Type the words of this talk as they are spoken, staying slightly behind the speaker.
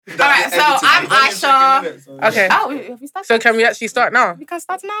Alright, so I'm Aisha. Okay. Oh, have we started? So can we actually start now? We can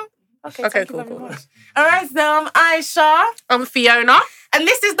start now? Okay, Okay, thank cool, you very cool. much. Alright, so I'm Aisha. I'm Fiona. And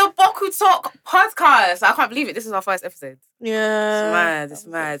this is the Boku Talk podcast. I can't believe it. This is our first episode. Yeah. It's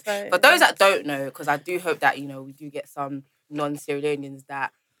mad. For those that don't know, because I do hope that, we do get some non-Sierra Leoneans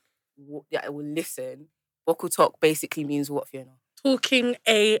that will listen. Boku Talk basically means what, Fiona? Talking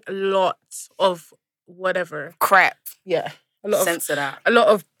a lot of whatever. Crap. Yeah. Censor that. A lot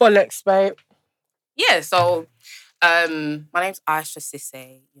of bollocks, babe. Yeah, so my name's Aisha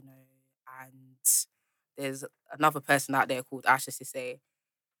Sisse, and there's another person out there called Aisha Sisse.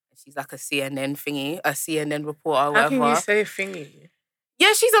 She's like a CNN thingy, a CNN reporter or whatever. How can you say thingy?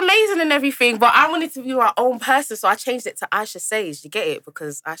 Yeah, she's amazing and everything, but I wanted to be my own person, so I changed it to Aisha Says. You get it?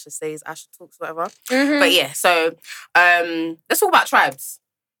 Because Aisha Says, Aisha Talks, whatever. Mm-hmm. But yeah, so let's talk about tribes.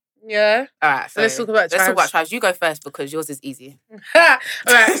 Yeah. All right, so let's talk about tribes. Let's talk about tribes. You go first because yours is easy. All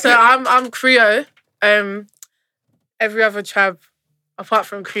right, so I'm Creole. Every other tribe, apart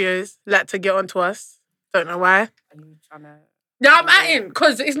from Creoles, like to get onto us. Don't know why. Are you trying to... Yeah, I'm atting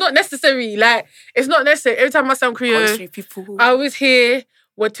because it's not necessary. Like, it's not necessary. Every time I say I'm Creole, I always hear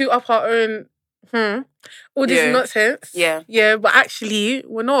we're too up our own. All this nonsense. Yeah. Yeah, but actually,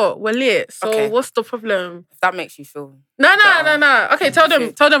 we're not. We're lit. So what's the problem? If that makes you feel... No. Okay, tell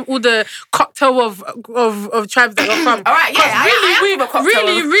them all the cocktail of tribes that you're from. All right, yeah.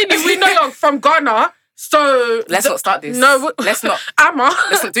 Really, we know you're from Ghana. So let's not start this. No, let's not.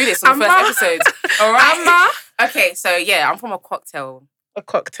 Let's not do this on the first episode. All right. Okay, so yeah, I'm from a cocktail. A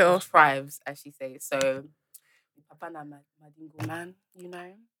cocktail. Of tribes, as she says. So, Papa na Madingo man,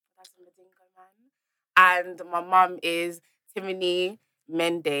 that's a Madingo man. And my mum is Timini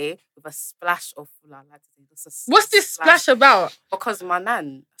Mende with a splash of Fula. What's this splash about? Because my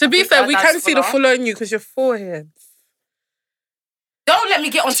nan. To be fair, we can see the Fula on you because your forehead. Don't let me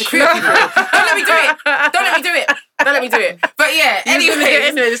get onto Creole people. Don't let me do it. But yeah,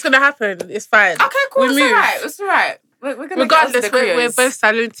 anyway, it's gonna happen. It's fine. Okay, cool. It's all right. We're gonna regardless. Get onto the we're both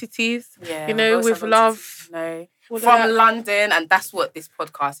salon titties. Yeah, with love. From London, and that's what this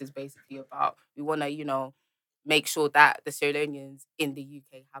podcast is basically about. We want to, make sure that the Sierra Leoneans in the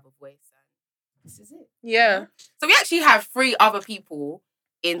UK have a voice. And this is it. Yeah. So we actually have 3 other people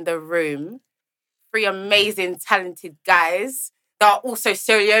in the room. 3 amazing, talented guys. They are also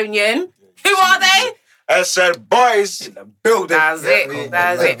Sierra Leonean. Who are they? I said boys in the building. That's it.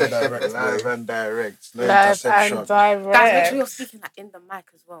 Live and direct. Live and direct. Guys, make sure you're speaking in the mic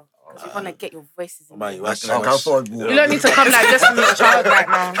as well. Because we want to get your voices in. Man, you don't need to come like this from your child right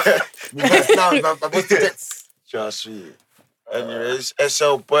now. Just sweet. Anyways,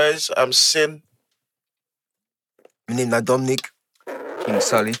 SL boys, I'm Sin. My name is Dominic. King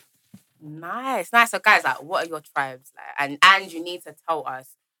Sully. Nice. So guys, what are your tribes like? And you need to tell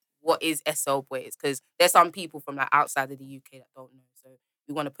us what is SL Boys, because there's some people from outside of the UK that don't know. So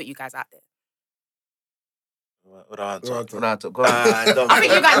we want to put you guys out there. What do I I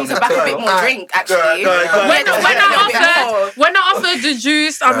think you guys need to back a bit more drink, actually. When I offered the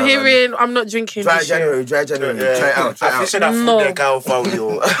juice, I'm hearing I'm not drinking. Dry January. Try it out. I said that food deck out for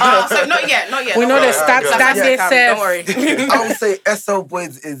you. So not yet. We know the stats that they said. Don't worry. I would say SL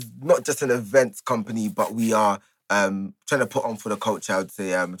Boys is not just an events company, but we are trying to put on for the culture. I would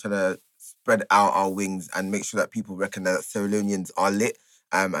say trying to spread out our wings and make sure that people recognise that Sierra Leoneans are lit,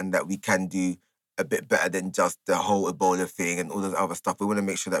 and that we can do a bit better than just the whole Ebola thing and all those other stuff. We want to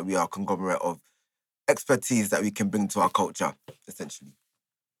make sure that we are a conglomerate of expertise that we can bring to our culture, essentially.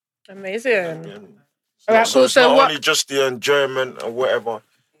 Amazing. So it's not only just the enjoyment or whatever,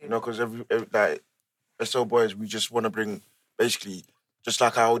 because every SL Boys, we just want to bring, basically, just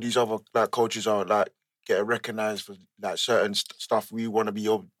like how all these other coaches are get recognised for certain stuff. We want to be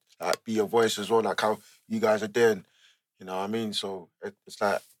your voice as well, like how you guys are doing. You know what I mean? So it's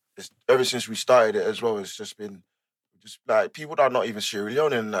ever since we started it as well, it's just been people that are not even Sierra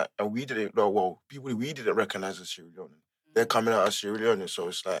Leonean, and we didn't. People we didn't recognise as Sierra Leonean, they're coming out as Sierra Leonean. So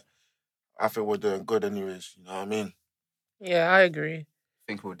it's I think we're doing good, anyways. You know what I mean? Yeah, I agree. I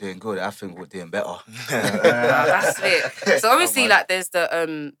think we're doing good. I think we're doing better. That's it. So obviously, there's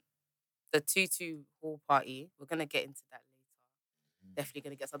the Tutu Hall party. We're gonna get into that later. Definitely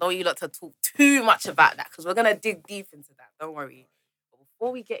gonna get. So I don't want you lot to talk too much about that because we're gonna dig deep into that. Don't worry.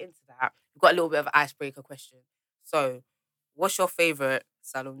 Before we get into that, we've got a little bit of an icebreaker question. So, what's your favourite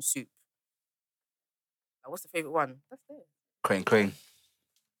salon soup? What's the favourite one? That's it. Crane.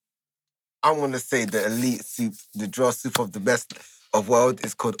 I'm going to say the elite soup, the draw soup of the best of world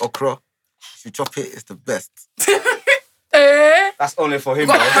is called okra. If you chop it, it's the best. That's only for him. We've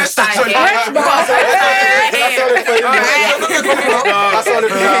got a co-sign here. That's only for him.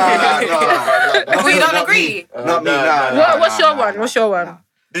 We don't agree? Not me, nah. What's your one?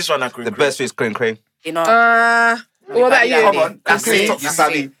 This one I agree. The best is Crane. You know. What about you? Come on. That's it. You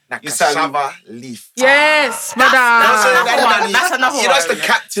Cassava leaf. Yes, That's madam. another one. That's another one. That's the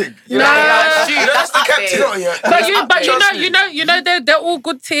captain. No. That's the captain. But you know, they're all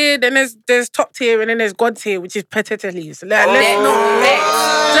good tier. Then there's top tier, and then there's God tier, which is potato leaves. Let's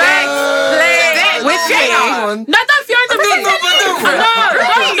with me. No, don't Fiona me.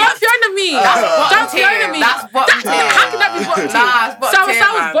 Don't Fiona me. Don't Fiona me. That's bottom tier. How can that be bottom tier? Nah, it's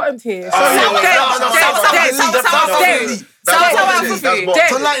bottom tier. Sour's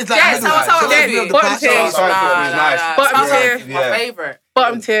bottom tier. Bottom tier. My favourite.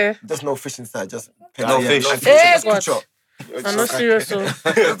 Bottom tier. There's no fish inside. Just No fish. I'm not serious. All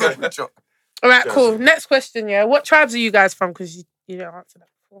right, cool. Next question, yeah. What tribes are you guys from? Because you didn't answer that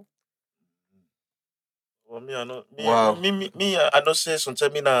before. Well, me, I know. I know say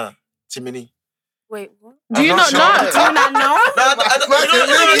something. Me na Timini. Wait, what? Do you not know? Do you not know? No,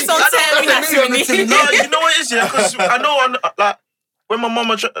 you know what it is, yeah? Because I know, like, when my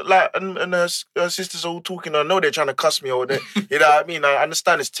mama, and her sisters are all talking, I know they're trying to cuss me or they, you know what I mean? I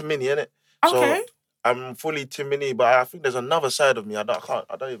understand it's Timini, innit? Okay. So I'm fully Timini, but I think there's another side of me. I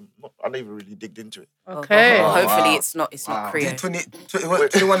don't even really digged into it. Okay. Well, hopefully it's not Korean.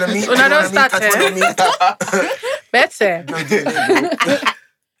 21 of me. No, don't start Better.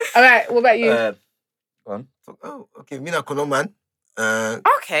 All right, what about you? Go on. Oh, okay. Me na Kono man.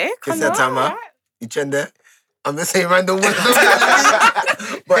 Okay, come on. Ichende. I'm just saying random words.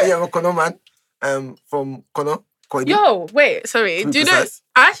 But yeah, I'm a Kono man. From Kono. Yo, wait, sorry. Do you know?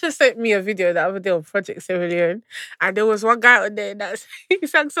 Asha sent me a video the other day on Project Sierra Leone, and there was one guy on there that he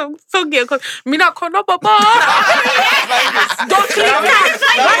sang some song here called Mina Kono Baba. Don't click that.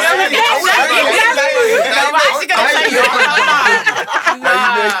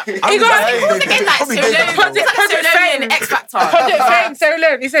 Project Fame, X Factor. Project Fame, Sierra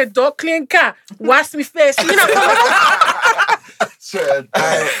Leone. He said, "Don't clean car. Wash me face." Mina Kono. I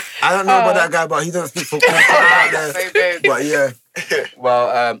don't know about that guy, but he doesn't speak for Kono. But yeah.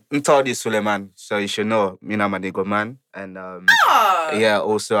 Well, I'm Tardy Suleiman, so you should know Mina Madigo man, and yeah,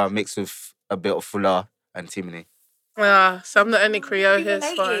 also a mix with a bit of Fula and Timini. So I'm the only Creole here.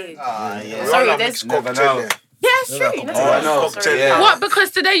 Yeah. Sorry, there's never know. Yeah, it's true. What?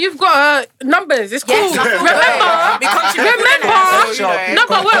 Because today you've got numbers. It's cool. Yes,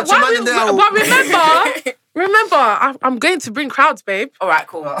 Remember, I'm going to bring crowds, babe. All right,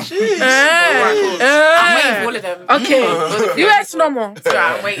 cool. I'm waiting for all of them. Okay. US normal.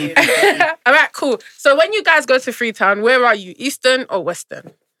 I'm waiting. All right, cool. So when you guys go to Freetown, where are you? Eastern or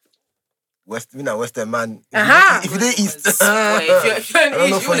Western? Western man. If you did East, if you're in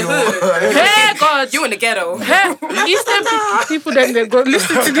East, you in the hood. Hey, God. You in the ghetto. Hey, Eastern people then they go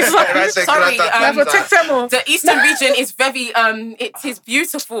listen to this one. Sorry, the Eastern region is very, it is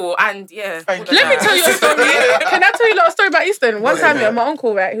beautiful and yeah. Let me tell you a story. Can I tell you a little story about Eastern? One time, my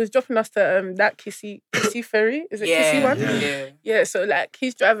uncle, right, he was dropping us to that Kissy ferry. Is it Kissy one? Yeah, so like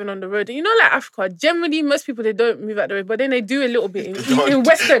he's driving on the road. And you know, like Africa, generally most people, they don't move out the way, but then they do a little bit in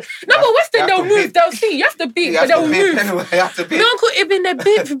Western. No, but Western, they'll move, they'll see. You have to beat, but they'll move. Anyway, you have to beat. My uncle, it been a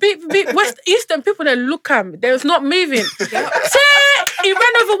beep. West Eastern people, they look at him. They was not moving. He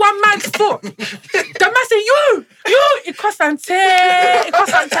ran over one man's foot. The man said, you, it cost and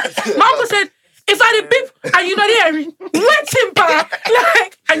my uncle said, if I did beep, and you know they went him back,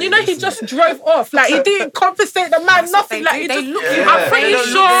 like, and you know he just drove off, like he didn't compensate the man, nothing, like I'm pretty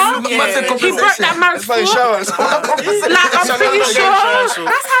sure he broke that man's foot. Like I'm pretty sure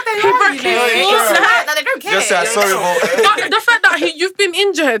that's how they are. They don't care. Just say sorry, but the fact that you've been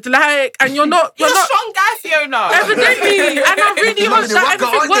injured, like, and you're not a strong guy, Fiona. Evidently, and I really hope that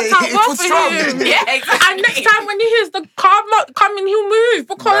everything worked out well for him. Yeah, exactly. And next time when he hears the car coming, he'll move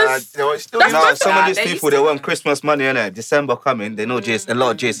because some of these people, they want Christmas money, innit? December coming, they know a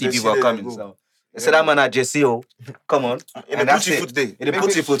lot of JC people are coming. So they say that man at JC, come on. In the booty foot day. In the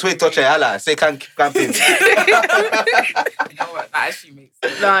booty foot, wait, touch a say can't campaign. You know what? That actually makes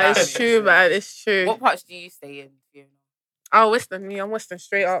sense. No, it's true, man. It's true. What parts do you stay in, Fiona? Oh, Western. Me, I'm Western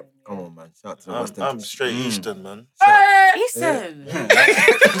straight up. Come on, man. Shout out to Western. I'm straight Eastern, man. Eastern.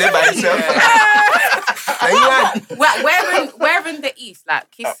 They by himself. Where in the East? Like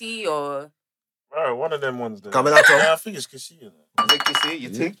Kissy or... Right, one of them ones there. I think it's Kissy. Is it Kissy? You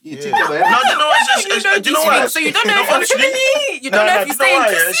think? No, do you know what? So you don't know if you're You don't know if you stay in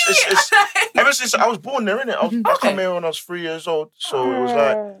Kissy? Ever since I was born there, innit? I come here when I was 3 years old, so it was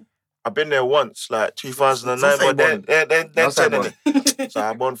like I've been there once, like 2009, So but then Don't say 10 innit? So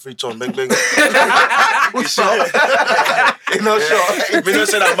I born 3 ton, bang bang. You know, sure. We don't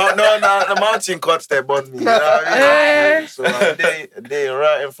say that the mountain cuts there, born me. You know what I mean? So they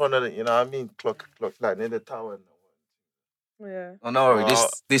right in front of it, you know what I mean? Clock like near the tower. Yeah. Oh, no worry.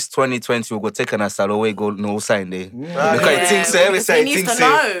 This 2020 we'll go take an asal away, go no sign there. Nah, Because I think so. Every He say needs things to say.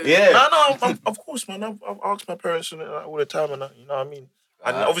 know. Yeah. No, of course, man. I've asked my parents all the time, and you know what I mean.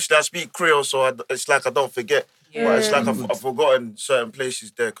 And obviously, I speak Creole, so it's like I don't forget. Yeah. But it's like I've forgotten certain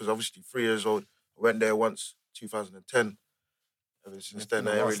places there because obviously 3 years old. I went there once, 2010. Ever since then,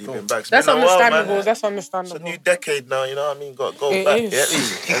 I ain't really been back. It's That's been a while, understandable. man. That's It's a understandable. new decade now, you know what I mean? Got to go It back. is.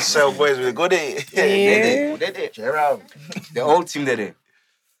 Yeah, let's sell boys with a good day. Yeah. They did. Gerald. The whole team did it.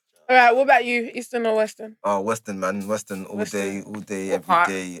 All right, what about you? Eastern or Western? Oh, Western, man. Western all day, What part?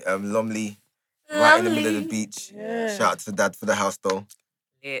 every day. Lumley, right in the middle of the beach. Yeah. Shout out to Dad for the house, though.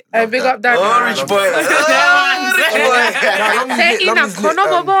 Yeah. Hey, big up that. Oh, rich boy. Say in a corner,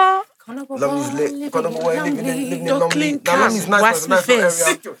 Bobo. Lumley's lit. Kono boy living in Don't Lumley. clean Now, Lumley's cam. nice, Wash man. my It's a nice face.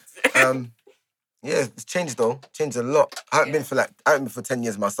 little area. Yeah, it's changed though. Changed a lot. I haven't been for 10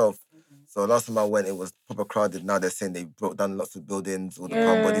 years myself. So last time I went, it was proper crowded. Now they're saying they broke down lots of buildings, all the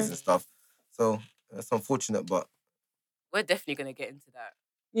palm bodies and stuff. So it's unfortunate, but We're definitely going to get into that at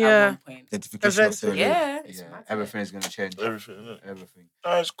Yeah. one point. identification of Sierra Leone. Yeah. It's Yeah, mad. everything's gonna change. Everything, innit? Everything.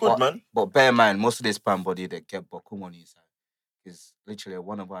 It's good, man. But bear in mind, most of this pan body they get Bokum on inside. Because literally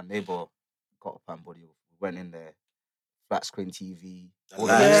one of our neighbor got a pan body. We went in there, flat screen TV, all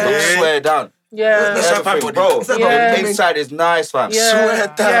that Yeah. stuff. Swear down. Yeah. That's Everything, pan body. bro. It's like Yeah. The inside is nice, fam. Yeah. Swear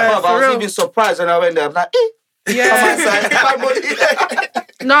down. Yeah, Bro, for I was real. even surprised when I went there. I'm like, Yeah. come outside, pan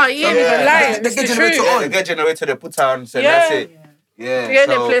body. No, you ain't even lying. They It's get the generator truth. Yeah, they get generator, they put on, so Yeah. that's it. Yeah, Yeah,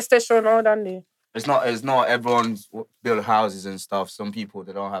 so the PlayStation all done there. it's not everyone's build houses and stuff. Some people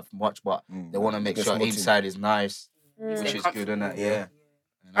they don't have much, but they want to make Get sure small team. inside is nice, which Stay is good, comfortable. isn't it? Yeah.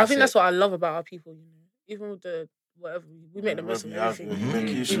 And I think that's it. what I love about our people, you know. Even with the whatever, we make the most of everything.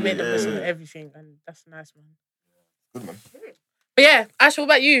 We make the most of everything, and that's nice, man. Good, man. But yeah, Ash, what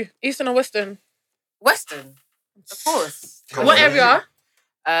about you? Eastern or Western? Western, of course. What area?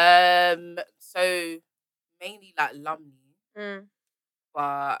 So mainly like Lumley,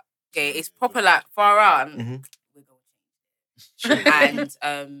 but okay, it's proper like far out. And we're going to change.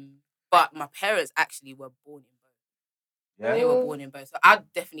 And but my parents actually were born in Bow. Yeah. They were born in Bow, so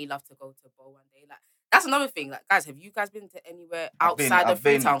I'd definitely love to go to Bow one day. Like that's another thing. Like guys, have you guys been to anywhere outside I've of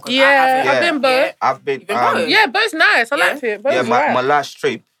been. Freetown? 'Cause I Yeah, haven't. I've been Bow. Yeah. I've been. You've been Bow? Yeah, both's nice. I Yeah. liked it. Both's Yeah, right. my last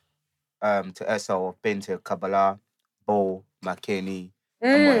trip to SL, I've been to Kabbalah, Bow, Makeni,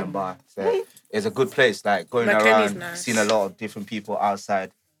 and Moyamba. So it's a good place. Like going Makeni's around, nice. seeing a lot of different people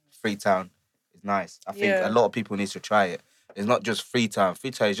outside Freetown is nice. I think Yeah. a lot of people need to try it. It's not just Freetown.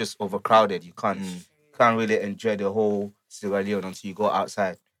 Freetown is just overcrowded. You can't really enjoy the whole Sierra Leone until you go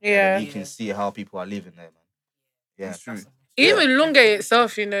outside. Yeah. And you can see how people are living there, man. Yeah, true. Even Lungay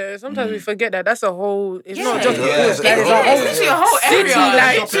itself, you know, sometimes we forget that that's a whole. It's not just Yeah. a Yeah. It's a Yeah. whole It's literally a whole city. area.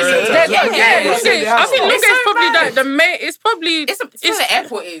 Like, Yeah. I think Lungay is so probably nice. the main. It's probably. It's where the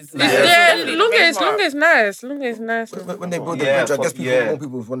airport is. It's there. Lungay is nice. Lungay is nice. When they build the Yeah, bridge, I guess but- yeah. more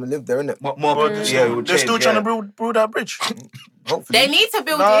people want to live there, innit? More yeah, it will They're still change, trying yeah. to build that bridge. Hopefully. They need to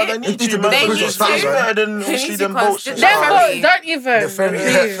build No, it. they need They to. need man. to. They need It's to. better than They obviously need them to, 'cause boats. and the Them stuff. ferry- boats, don't even. The ferry,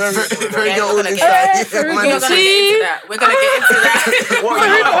 Please. very Yeah, get all we're gonna inside. get- We're gonna get into that. We're gonna get into that. What,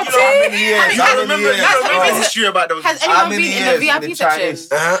 Very you know, naughty. how many years? How I many remember years? the history about those. Has How anyone many been in years the in VIP the section? Chinese?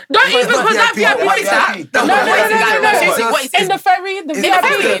 Don't even because that VIP. What is that? No, No, What is In this? the ferry, the In the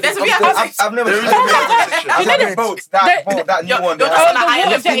ferry, VIP. there's a VIP section. I've never There is seen a that. section. I've know seen boats. That boat, that new You're- one. you're that- just on the Oh, the high water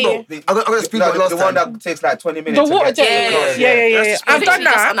level. jetty. I got a speedboat No, last the one time. that takes like 20 minutes. The to water get to jetty. the coast. Yeah. I've done Literally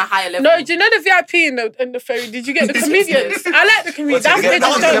just on a that. higher level. No, do you know the VIP in the ferry? Did you get the comedians? I like the comedians. What's That's it? it.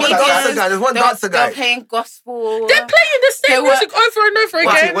 Just There's don't one need dancer it. guy. There's one dancer They're guy. playing gospel. They're playing the They same were- music over and over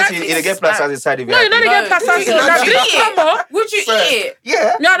again. What's he in the game plus as inside the No, you know they VIP? get past us. Would you Like, eat this it? summer. Would you eat it?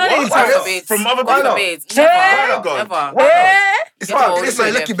 Yeah. No, I don't need God to. forbid. From other God people? forbid. Yeah. Never. God. Ever. Yeah. It's Get fun. old, It's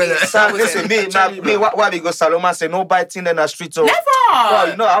like yeah, Lucky Bella. Sam, listen, why we go Saloma say no biting in the street? So, Never. bro,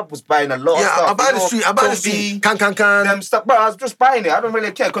 you know I was buying a lot of Yeah, stuff. I buy you the know, street. I buy the Kobe, street. Can. Them stuff, bro. I was just buying it. I don't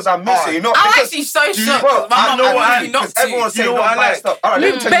really care because I miss it. You know, I'm because- actually so shocked. Bro, My I mum know what told I me not because to. everyone's saying know don't what I buy like? stuff. All right,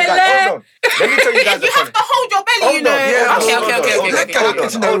 let me tell you guys. Hold on. Let me tell you guys. You have to hold your belly, you know. Yeah, Okay. Hold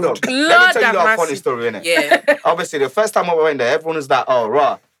on. Hold on. Let me Lord tell you have a funny mercy. story, innit? Yeah. Obviously, the first time I went there, everyone was like, oh,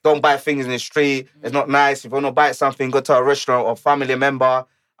 raw. Don't buy things in the street. It's not nice. If you want to buy something, go to a restaurant or family member.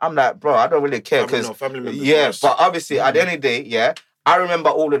 I'm like, bro, I don't really care. Family members Yeah, first. but obviously, at the end of the day, yeah, I remember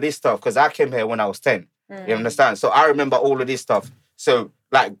all of this stuff because I came here when I was 10. You understand? So I remember all of this stuff. So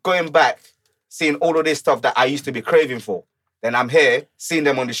like going back, seeing all of this stuff that I used to be craving for. Then I'm here, seeing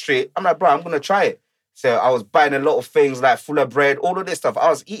them on the street. I'm like, bro, I'm gonna try it. So I was buying a lot of things like fuller bread, all of this stuff. I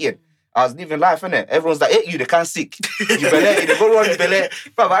was eating. I was living life, innit? Everyone's like, hey, you, they can't sick. You belay, they go on, you belay.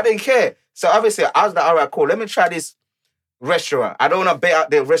 But I didn't care. So obviously, I was like, all right, cool. Let me try this restaurant. I don't want to bet out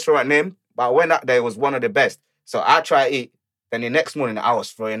the restaurant name, but I went out there. It was one of the best. So I tried to eat. Then the next morning, I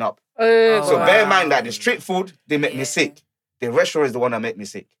was throwing up. So bear in mind that the street food, they make me sick. The restaurant is the one that make me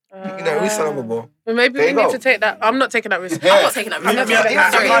sick. Reasonable. Well, maybe we need to take that. I'm not taking that risk. I'm not taking that risk. No,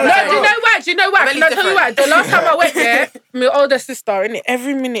 do you know why? Can I tell you why? The last time I went there, my older sister, innit,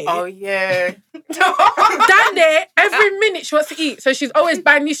 every minute. Oh, yeah. Down there, every minute she wants to eat. So she's always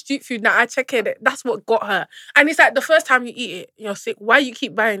buying new street food. Now I check it. That's what got her. And it's like the first time you eat it, you're sick. Why you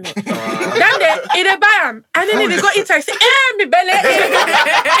keep buying it? Down there, they buy them. And then they got eat. I say, me belly. And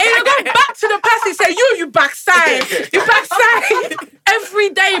they go back to the person. Say, you backside. You backside. Every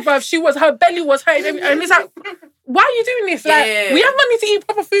day, bruv, her belly was hurting. And it's like, why are you doing this? Like, we have money to eat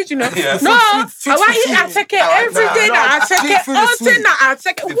proper food, you know? Yeah. No, I want to eat, I check it every day. I check it all day. I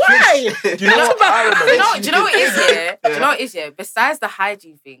check it. Why? Do you know what it is here? Do you know what it is here? Besides the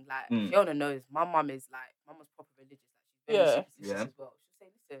hygiene thing, like, Fiona knows, my mum was proper religious. As well. She'll say,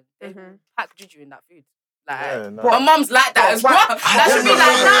 listen, they pack juju in that food. Like, my mum's like that as well. That should be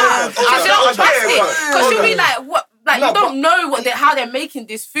like, nah. She don't trust it. Because she'll be like, what? Like, you don't know how they're making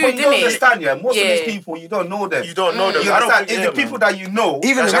this food, you don't understand, most of these people, you don't know them. You don't know them. You understand? It's the people that you know.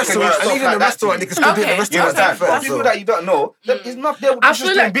 Even the restaurant, they can still be in the restaurant. You understand? The people that you don't know, it's not there. They're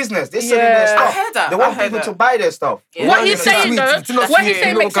just doing business. They're selling their stuff. I heard that. They want people to buy their stuff. What he's saying, though, what he's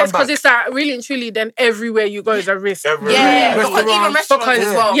saying makes sense because it's like really and truly, then everywhere you go is a risk. Yeah, even restaurants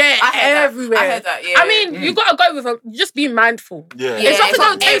as well. Yeah, everywhere. I heard that, yeah. I mean, you got to go with just be mindful. Yeah. If something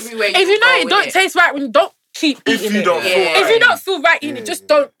don't taste, if you know it don't taste right, when you don't keep eating it. If you don't feel right eating it, just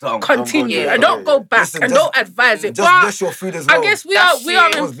don't continue and don't go back and don't advise it. Just bless your food as well. I guess we are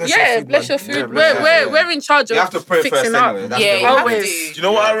bless your food. We're in charge of fixing up. Always. Do you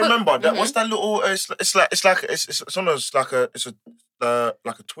know what I remember? That what's that little? It's almost like a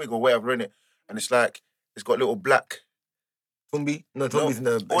twig or whatever in it, and it's got little black. Tumbi? No, Tumbi's in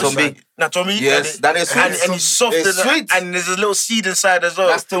the... Tumbi. No, Tumbi. Yes, that is sweet. And it's soft and there's a little seed inside as well.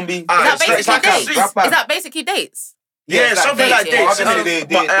 That's Tumbi. Is that basically dates? Yeah, something like dates. They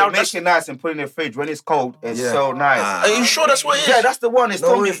make it nice and put it in the fridge. When it's cold, it's so nice. Are you sure that's what it is? Yeah, that's the one. It's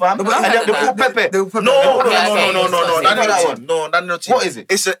Tumbi, fam. And they put pepper. No. That's not it. What is it?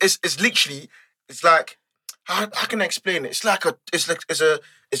 It's literally, it's like, how can I explain it? It's like it's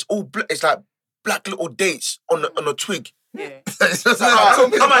like black little dates on a twig. Yeah.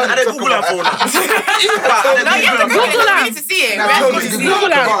 Come on, I didn't Google that for now. No, you have to Google that. You need to see it.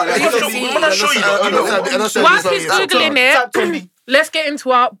 I'm not sure you. Whilst he's Googling it, let's get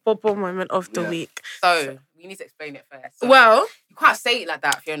into our Bobo moment of the week. So, you need to explain it first. So, well, you can't say it like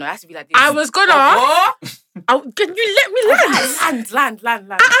that, Fiona. It has to be like this. I was gonna. Can you let me land? Land.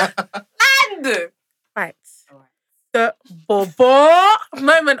 Right. The Bobo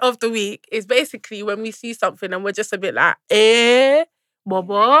moment of the week is basically when we see something and we're just a bit like,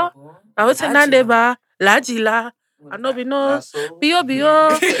 Bobo, I was saying Nandeba, Lajila, I know we know,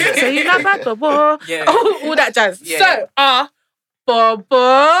 Bio, say you not back, Bobo, all that jazz. Yeah. So,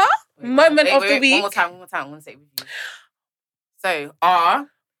 Bobo moment of the week. One more time. I want to say it with you. So,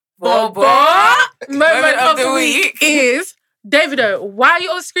 Bobo moment of the week is Davido. Why are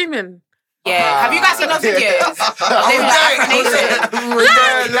you all screaming? Yeah, have you guys seen those videos?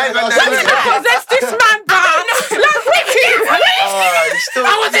 Possess this man, bro.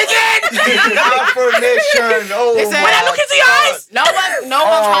 I was again. Listen, when I look into your eyes, no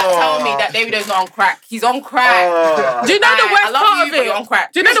one can't tell me that Davido's not on crack. He's on crack. Do you know the worst part of it? You're on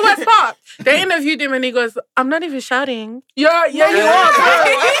crack. Do you know the worst part? They interviewed him and he goes, "I'm not even shouting." Yeah, you are.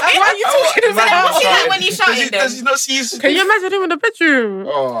 Why are you talking about? What's he like when you shouting? Does he not see you? Can you imagine him in the bedroom?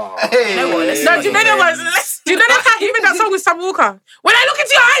 No, do you know that how he made that song with Sam Walker? When I look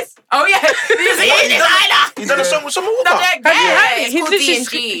into your eyes. Oh yeah. He's done a song with Sam Walker.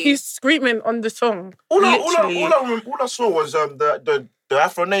 He's screaming on the song. All I saw was the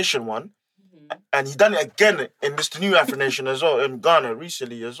Afro Nation one, and he done it again in this new Afro Nation as well in Ghana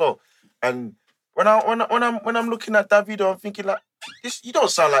recently as well. And when I'm looking at that video, I'm thinking like, this, you don't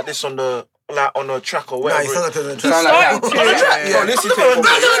sound like this on the track or whatever. Nah, you sound like on the track. On the track. No, listen to it.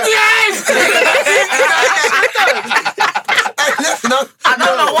 I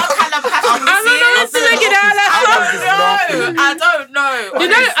don't know what kind of passion I don't know. You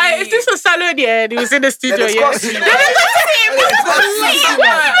know, if this was Salon, and he was in the studio,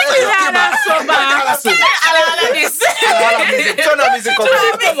 Rising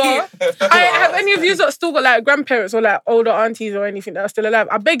company. Have any of you still got like grandparents or like older aunties or anything that are still alive?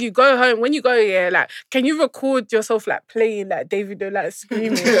 I beg you, go home. When you go here, like, can you record yourself like playing like Davido, like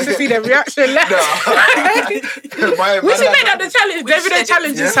screaming just to see their reaction? Like, we should make that the challenge. Davido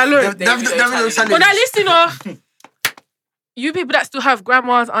challenge in salon. Davido challenge. But now listen, you people that still have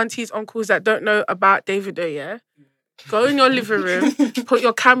grandmas, aunties, uncles that don't know about Davido, yeah? Go in your living room, put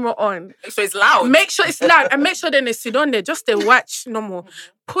your camera on. Make sure it's loud. Make sure it's loud and make sure then they sit on there, just they watch normal.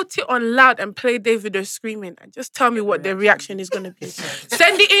 Put it on loud and play Davido screaming and just tell me what their reaction is going to be.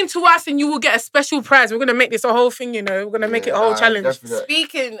 Send it in to us and you will get a special prize. We're going to make this a whole thing, you know. We're going to make it a whole challenge. Definitely.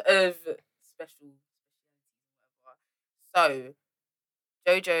 Speaking of special, so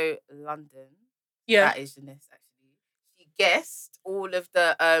Jojo London, that is Janice actually. She guessed all of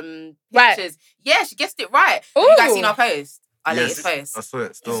the Right. pictures. Yeah, she guessed it right. Ooh. Have you guys seen our post? Our latest post. I saw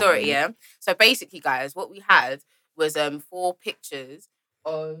it. You saw it, yeah. So basically, guys, what we had was 4 pictures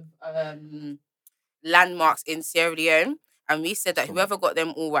of landmarks in Sierra Leone, and we said that whoever got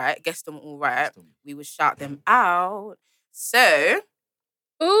them all right, guessed them all right, we would shout them out. So,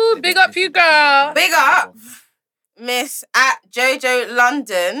 Ooh, big up you, girl. big up, Miss at Jojo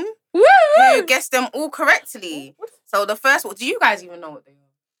London, Woo! who guessed them all correctly. So the first one, do you guys even know what they are?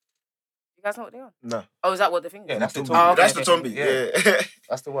 You guys know what they are? No. Oh, is that what the thing is? Yeah, that's the Oh, Tombi. okay, That's the okay. Tombi. Yeah.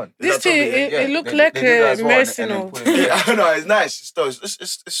 That's the one. This thing, it looked like they do that a as well, and then mercenary. put it in. Yeah, I know, it's nice.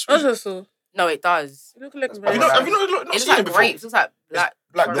 It's sweet. Also, No, it does. it looked like Have you not It looks seen it like before? grapes. It looks like black.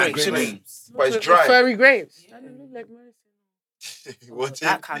 Black grapes. grapes, innit? Grapes. But it's dry. furry grapes. Yeah. That didn't look like mercenary. What?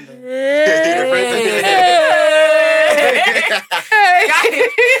 That kind of.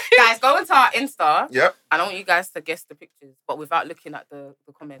 Guys, go into our Insta. Yep. I want you guys to guess the pictures, but without looking at the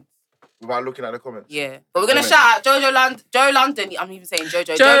comments. Without looking at the comments. Yeah. But we're going to shout out Joe London. I'm even saying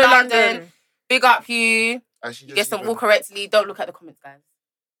Jojo. Joe London. London. Big up you. And she You just guess them even- all correctly. Don't look at the comments, guys.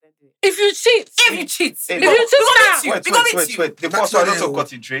 Don't do it. If you cheat, If you cheat. Hey, we but- got you just me now- too. Wait, We got me wait, too. wait. The That's first one what not it to is.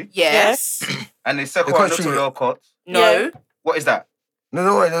 cotton tree, Yes. and the second The one not to country- low cut. No. What is that? No,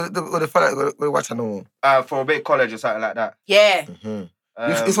 the fella go watch no. For a big college or something like that. Yeah.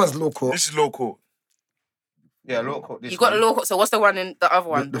 This one's local. This is local. Yeah, low cut. This You got the one. local. So what's the one in the other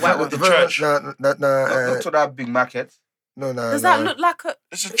one? The white one. the church. Look to that big market. No. Does that look like a...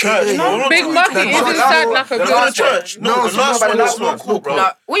 It's a church. Yeah, No, big no, market no, is no, inside no, like a no, big not a church. church. No, No, the it's last not one the is last one. local, bro. No.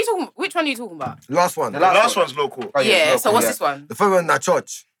 What are you talking? Which one are you talking about? last one? The The last last one. one's local. Oh, Yeah. it's So local, what's yeah. this one? The first one that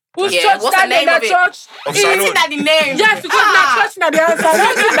church. Whose Yeah, church what's the standing name that of it? church? Of You Salon. see that the name? Yes, because that church now the answer.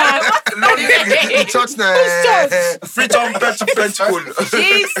 Don't do that. The church now. Whose church? Freetown Pentacle.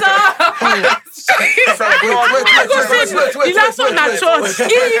 Jesus. The last one that church. You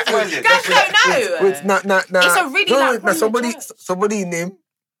guys don't know. Wait, nah. It's a really like prominent church. somebody name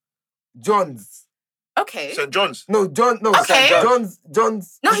John's. Okay. St. John's. No, John. No, Okay. John's. No,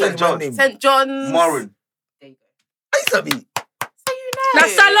 what's he- that man name? St. John's. Morin. There you go. I used to be. So you know. Na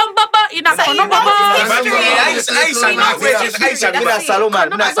salon baba ina So you kono know baba. history.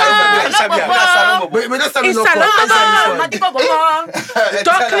 Wait, that's It's local. Salon That's Baba. local.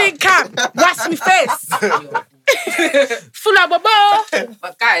 Duckling cap. Wash me face. Full of baba.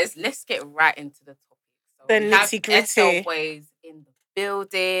 But guys, let's get right into the topic. So The we have nitty-gritty. SL boys in the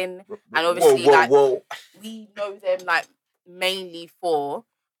building, and obviously, Whoa. we know them like mainly for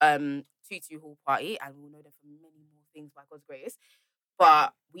Tutu Hall Party, and we'll know them for many more things by God's grace.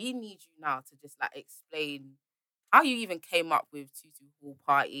 But we need you now to just like explain how you even came up with Tutu Hall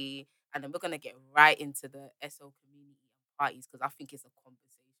Party, and then we're gonna get right into the SL community and parties because I think it's a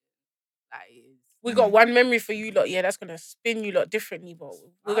conversation. Like it is. We got one memory for you lot, yeah, that's gonna spin you lot differently, but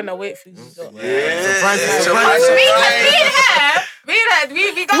we're gonna wait for you lot. Surprise. We got We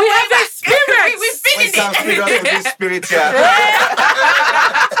way have back. experience. We've been in it. Spirit here.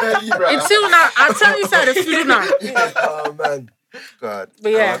 Until now, I'll tell you something, the feel now. Oh man. God.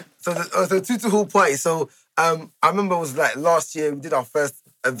 But yeah. So Tutu Hall Party. So I remember it was like last year we did our first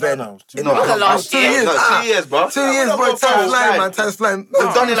event. No, in It wasn't last 2 year. years. No, 2 years, bro. 2 years, bro. Time's flying, man. Time's flying.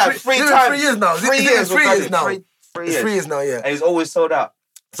 We've done it like three times. 3 years now. 3 years. 3 years now. 3 It's years. 3 years now, yeah. And it's always sold out.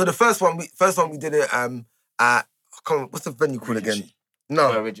 So the first one we did it at what's the venue called again?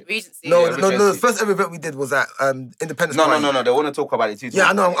 No. Regency. No, Yeah, the first ever event we did was at Independence No, Party. no. They want to talk about it too. Yeah,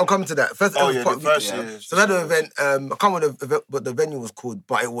 I know. I'm coming to that. First Oh, ever yeah, party the first we did. year. So we had an event. I can't remember what the venue was called,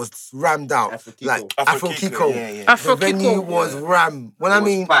 but it was rammed out. Afro Kiko. Like Afro Afro Kiko, Kiko. yeah. Afro The venue Kiko. was ram. When I was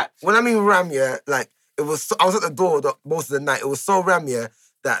mean packed. ram, yeah, like it was. So, I was at the door most of the night. It was so ram, yeah,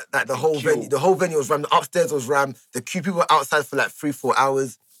 that the whole venue was rammed. The upstairs was rammed. The queue people were outside for like 3-4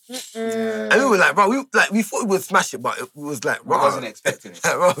 hours. And we were like, bro, we thought we would smash it, but it was like, I bro, wasn't expecting it.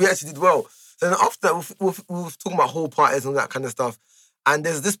 bro, we actually did well. So then after that, we'll talking about whole parties and all that kind of stuff. And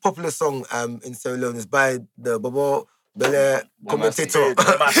there's this popular song in Sierra Leone. It's by the Bobo Bele commentator.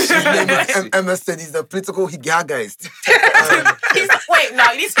 His name is Emerson. He's a political higiagaist. Wait,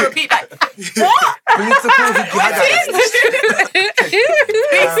 no, you need to repeat that. What? Political higiagaist.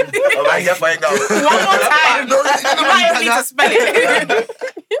 One more time. You might need to spell it.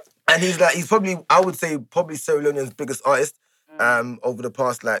 And he's probably, I would say, probably Sierra Leone's biggest artist over the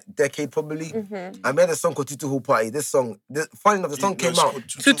past decade, probably. Mm-hmm. I made a song called Tutu Whole Party. Funny enough, the song came out.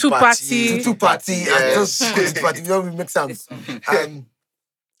 Tutu Party. Tutu Party. Yes. Tutu Party. We don't mix them. And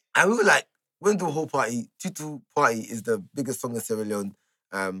we were like, we're going to do a whole party. Tutu Party is the biggest song in Sierra Leone.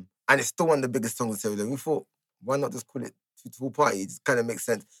 And it's still one of the biggest songs in Sierra Leone. We thought, why not just call it Tutu Whole Party? It just kind of makes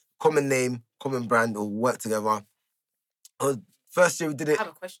sense. Common name, common brand, or work together. First year we did it. I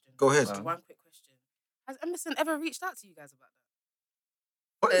have a question. Go ahead. One quick question. Has Emerson ever reached out to you guys about that?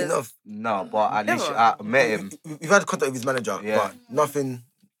 Funny enough. No, but at least I met him. We've had contact with his manager, but nothing.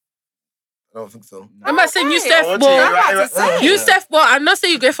 I don't think so. I'm not saying Youssef, but Youssef, but I'm not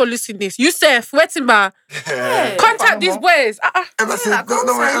saying you go for listening this. Youssef, waiting bar. Contact these boys. Emerson, don't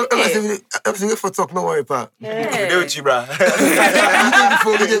worry. Emerson, wait for talk. Don't worry, pa. We do it, bro.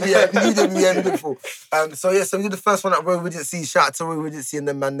 We did before. So we did the first one at Roy Regency. Shout out to Roy Regency and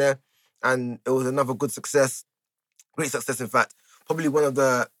the man there, and it was another good success, great success. In fact, probably one of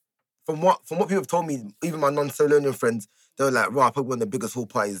the from what people have told me, even my non-Sierra Leonean friends, they were like, "Right, probably one of the biggest hall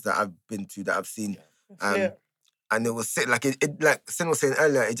parties that I've been to, that I've seen." And it was sick. Like like Sin was saying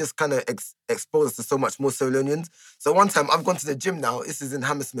earlier, it just kind of exposed us to so much more Sierra Leoneans. So one time, I've gone to the gym now. This is in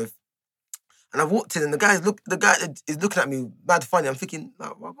Hammersmith. And I walked in, and the guy is looking at me, mad funny. I'm thinking,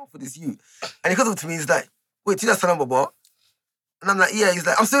 like, why go for this you? And he comes up to me, he's like, wait, do you know Salam Baba? And I'm like, yeah. He's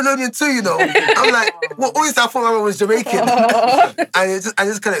like, I'm Sierra Leonean too, you know. I'm like, well, always I thought I was Jamaican. And it just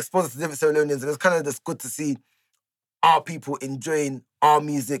kind of exposed us to different Sierra Leoneans. And it's kind of just good to see our people enjoying our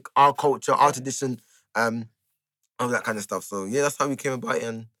music, our culture, our tradition, all that kind of stuff. So yeah, that's how we came about it.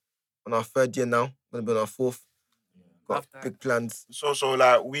 And on our third year now, gonna be on our fourth. Got big plans. So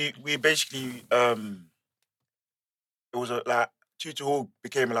like we basically it was like Tutu Hall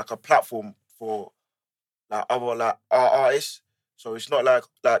became like a platform for like other like our artists. So it's not like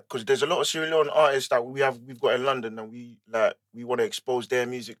because there's a lot of Sierra Leone artists that we've got in London, and we want to expose their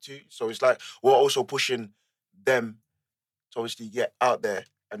music too. So it's like we're also pushing them to obviously get out there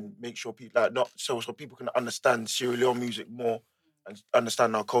and make sure people so people can understand Sierra Leone music more and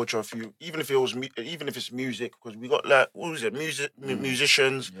understand our culture. Even if it's music, because we got like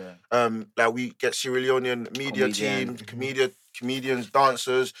musicians, like we get Sierra Leonean media team, comedians,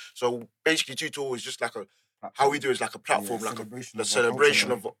 dancers. So basically, Tutu is just like how we do is like a platform, like a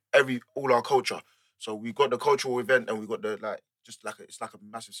celebration of all our culture. So we got the cultural event, and we got it's like a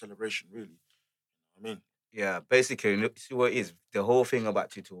massive celebration, really. I mean. Yeah, basically, see what it is, the whole thing about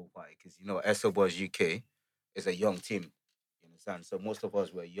Tutu Hall Party, because, SO Boys UK is a young team, you understand? So most of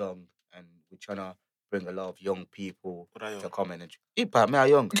us were young, and we're trying to bring a lot of young people to come in and... me are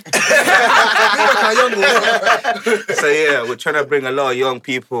young. So yeah, we're trying to bring a lot of young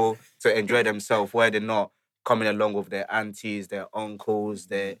people to enjoy themselves where they're not coming along with their aunties, their uncles,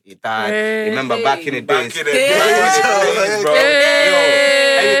 their dad. Remember back in the days, bro.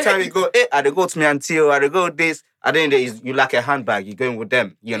 Anytime you go, I go to my auntie, or I go this, I think you like a handbag, you're going with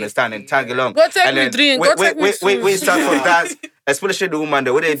them, you understand, and tag along. Go take me drink, go take me food. Wait, start for dance, especially the woman,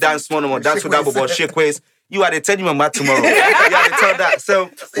 when they dance small, dance with that, but shake waist. You are to tell you about tomorrow. You are to tell that. So,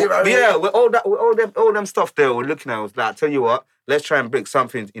 yeah, with all them stuff there, we're looking at, was like, tell you what, let's try and break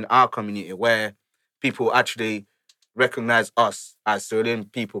something in our community where people actually recognize us as certain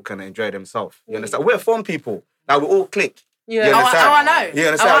people can enjoy themselves. You understand? We're fun people. Now we all click. Yeah. You understand? I know. You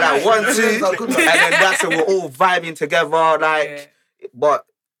understand? Like 1, 2, and then that's when we're all vibing together. Like, but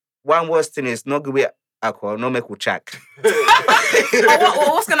one worst thing is not good with alcohol, no make we check.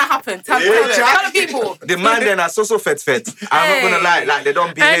 What's gonna happen? Tell the people. The man then are so fet. I'm not gonna lie, like they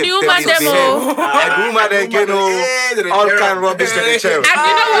don't behave. And the woman demo. And the woman then get all kind of rubbish to the chair. And you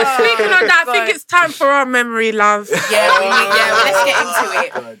know what? Speaking of that, I think it's time for our memory, love. Let's get into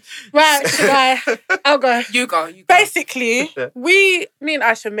it. Right. I'll go. You go. Basically, me and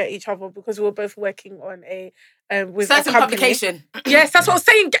Aisha met each other because we were both working on a with certain a publication. Yes, that's what I'm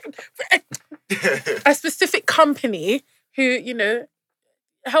saying. A specific company who,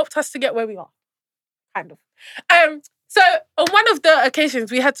 helped us to get where we are, kind of. So on one of the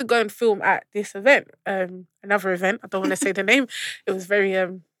occasions, we had to go and film at this event, another event. I don't want to say the name. It was very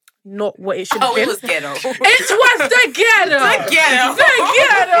not what it should have Oh, been. it was ghetto. It was the ghetto. But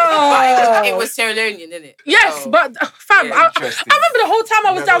it was Sierra Leonean, innit? Yes, So, but fam, yeah, I interesting. remember the whole time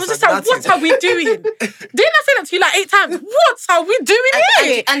I was there, I was just like, what are we doing? Didn't I say that to you like 8 times? What are we doing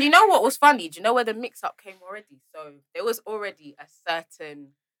here? and you know what was funny? Do you know where the mix-up came already? So there was already a certain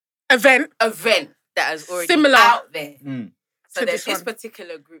Event. that is already Similar. out there. So To then this this one.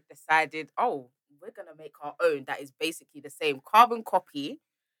 particular group decided, we're going to make our own that is basically the same carbon copy,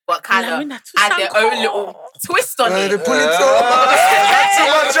 but kind of add their own little twist on it. They pull it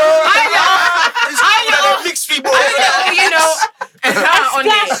I mixed people. You know, on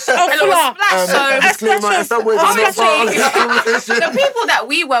splash it. of A little flour. splash. Disclaimer, Subway is not part of the conversation. The people that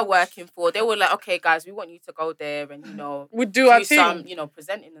we were working for, they were like, okay, guys, we want you to go there and, we do our do thing. some,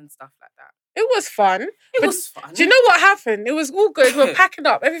 presenting and stuff like that. It was fun. It But was fun. Do you know what happened? It was all good. We were packing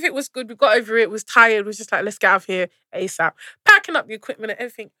up. Everything was good. We got over it. We was tired. We was just like, let's get out of here ASAP. Packing up the equipment and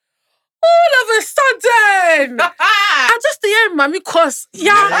everything. All of a sudden, I just the end, man, because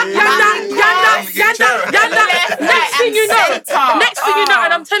yanda. Next thing you know,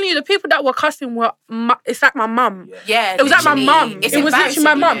 and I'm telling you, the people that were cussing were, it's like my mum. Yeah, It was like my literally. mum. It's It was literally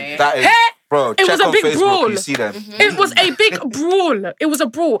my mum. embarrassing, That is, bro, It check was a on big Facebook, brawl. you see them. It was a big brawl. It was a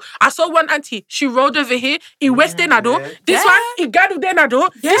brawl. I saw one auntie. She rolled over here. He West Denado. This one, he Gadu Denado.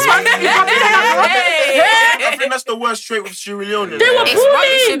 This one, he Papi Denado. I think that's the worst trait with Sierra Leone. They were It's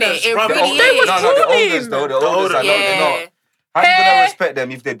rubbish, brawling. innit? It Rubbish. really They is. was No, the brawling. oldest though. The oldest are not. They're Yeah. not. How you gonna respect them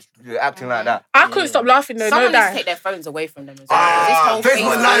if they're acting like that? I couldn't stop laughing though. Someone No needs to die. take their phones away from them as well. This whole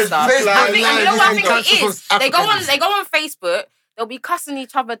Facebook Live, stuff. Facebook I think, Live, you know what I you think can it cancel is? They Africans. go on Facebook, they'll be cussing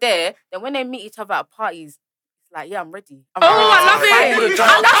each other there. Then when they meet each other at parties, it's like, yeah, I'm ready. Oh, I love it. I love it. No, I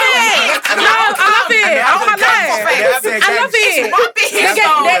love it. Oh my life. I love it. They get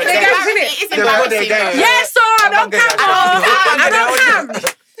It's embarrassing. Yes, sir. I don't come. I don't come.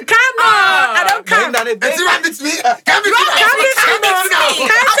 Come on. I don't come. It's a rabbit meat. Come tell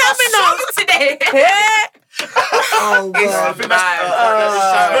me no. Today. Oh, I think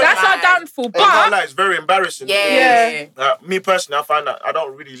That's our downfall. But it's very embarrassing. Yeah. Me personally, I find that I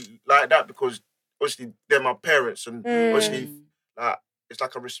don't really like that because obviously they're my parents and obviously it's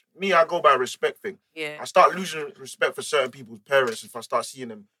like I go by a respect thing. Yeah. I start losing respect for certain people's parents if I start seeing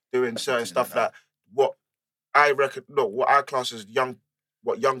them doing certain stuff like what I class as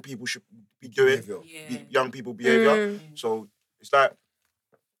what young people should be doing, young people behavior. So it's like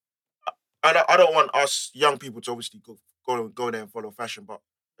I don't want us young people to obviously go there and follow fashion, but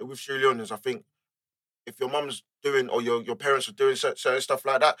with Sierra Leoneans, I think if your mum's doing or your parents are doing certain stuff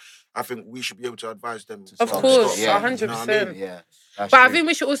like that, I think we should be able to advise them. of course, Yeah. 100%. Yeah. But I think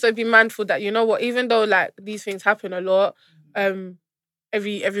we should also be mindful that, you know what, even though like these things happen a lot, every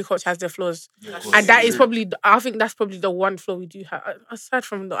culture has their flaws. And that is probably, I think that's probably the one flaw we do have, aside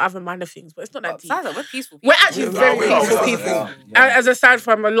from the other minor things, but it's not that deep. Sounds like we're peaceful people. We're actually very we are. peaceful We are. people. Yeah. As aside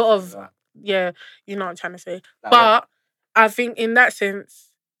from a lot of, you know what I'm trying to say. But I think in that sense,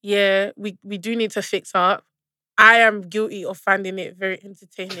 we do need to fix up. I am guilty of finding it very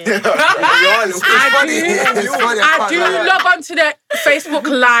entertaining. I do log on to the Facebook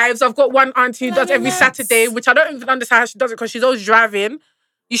Lives. I've got one auntie who does every Saturday, which I don't even understand how she does it because she's always driving.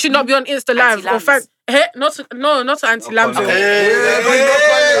 You should not be on Insta Live or Anti-Lambs. not to Auntie Lambs. No, No,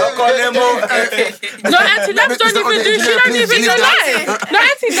 Auntie Lambs don't even do. She don't even do live. No,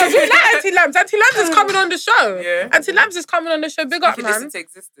 Auntie Lambs. We like Auntie Lambs. Auntie Lambs is coming on the show. Yeah. Auntie Lambs is coming on the show. Big up, You can listen man. to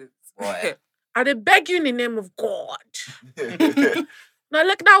existence. Boy. I dey beg you in the name of God. Now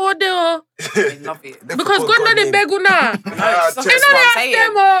look now what they are. I love it. Because God not dey beg you now. That's You what know they I'm ask saying.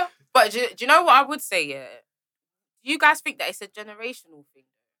 them all. But do you know what I would say? Yeah, do you guys think that it's a generational thing?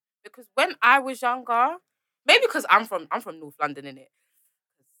 Because when I was younger, maybe because I'm from North London, innit?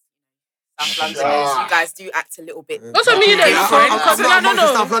 South London, you guys do act a little bit. What's me then?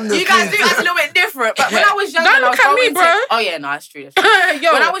 No. You guys do act a little bit different. But when I was younger, Don't and I was look at me, going bro. to, oh yeah, no, it's true. That's true.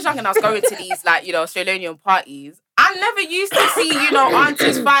 Yo, When I was young and I was going to these Australian parties, I never used to see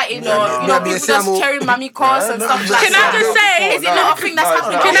aunties fighting or people just cheering mamikos and stuff like Can I that. just say? Is it not a thing that's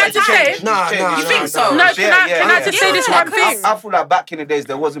happening? Can I just say? You think so? No, can I just say this one thing? I feel like back in the days,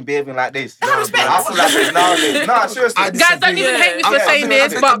 they wasn't behaving like this. I respect I feel like it's nowadays. No, seriously. Guys, don't even hate me for saying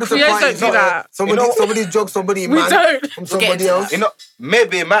this, but please don't do that. Somebody jokes somebody We man don't. from somebody else. You know,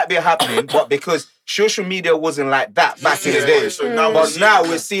 maybe it might be happening, but because social media wasn't like that back in the day. So now But now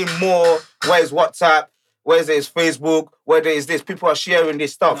we're seeing more. Where's WhatsApp? Where's it's Facebook? Where there is this? People are sharing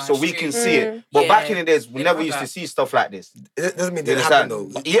this stuff, No, so it's we true. can see it. But Yeah. back in the days, we They never love used to that. see stuff like this. It doesn't mean it You didn't happen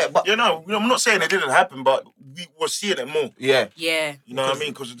understand? though. Yeah, but I'm not saying it didn't happen, but we were seeing it more. yeah. Yeah. You know what I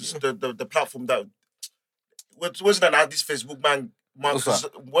mean? Because the platform that wasn't that this Facebook man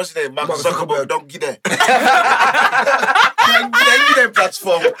What's his name? Mark Mark Zuckerberg. Zuckerberg. Don't get there. Get their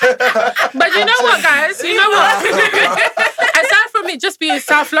platform. But you know what, guys? You know what? Aside from it just being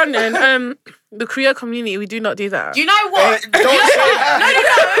South London, the Creole community, we do not do that. Do you know what? Don't say that. No,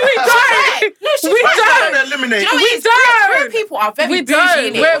 We don't. Eliminate. Do you know what We it is? Korean don't. people are very We bougie,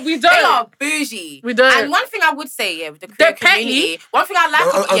 don't. innit? We don't. They are bougie. We don't. And one thing I would say, yeah, with the They're Korean community, one thing I like I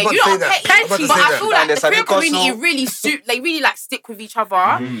was about about you to don't say that. petty, I was about to but say I that. feel like And the there's Korean Sabi community Koso. really suit, they really like stick with each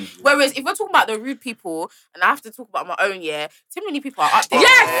other. Whereas if we're talking about the rude people, and I have to talk about my own, yeah, too many people are up there.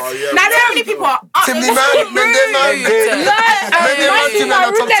 Yes! yeah. Now, too many people are up there. Timmy Let's man, be Mende man, rude.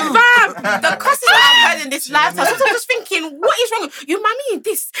 The curses that I've heard in this lifetime, sometimes I'm just thinking, what is wrong? You mommy in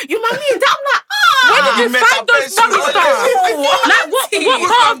this, you mommy in that. I'm like, Where did you find those mummy stars? Like, what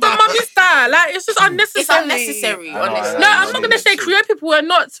part of the mummy star? Like, it's just unnecessary. It's unnecessary, honestly. No, I'm not gonna say Korean people we're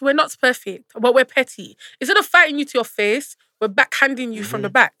not perfect, but we're petty. Instead of fighting you to your face, we're backhanding you from the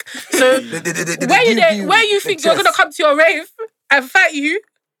back. So where you think you're gonna come to your rave and fight you,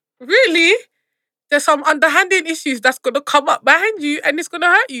 really, there's some underhanding issues that's gonna come up behind you and it's gonna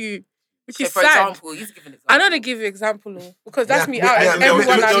hurt you. Which is For sad. example, you give an example. I know they give you example because that's me Yeah, out yeah, and yeah,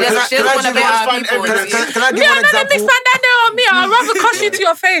 everyone yeah, I know. She doesn't want to bet other people. Can I give Me, one I know let me example? find that there on me. I'd rather cuss you to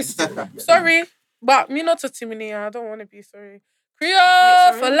your face. Sorry. But me not to Timini. I don't want to be sorry.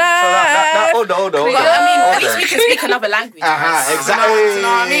 Creole for life. Hold on. But I mean, at least we can speak another language. Exactly. You know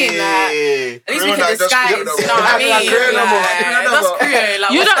what I mean? Like, at least we can disguise. You know what I mean? That's Creole.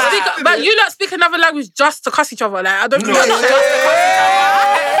 Like, You what's don't that? speak, but you don't speak another language just to cuss each other. Like I don't. Not just to cuss each other.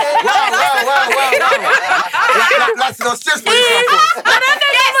 That's not stress for this.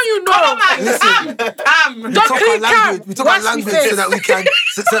 You know. We Don't talk click our language. cam. We talk our Watch me language face. so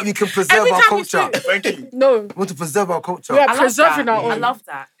that we can preserve Every our time you culture. speak. Thank you. No, We want to preserve our culture. we are I love preserving that. our own. I love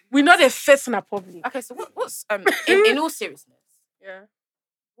that. We know they're fit in our public. Okay, so what's in all seriousness, Yeah.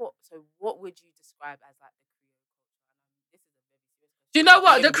 what would you describe as like the Creole culture? This is a very serious Do you know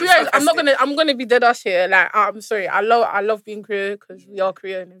what question. the Creole? I'm gonna be dead ass here. Like I'm sorry, I love being Creole because we are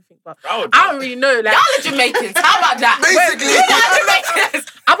Creole and everything. But I don't really know. Like Y'all are Jamaicans. How about that? Basically. Y'all are Jamaicans.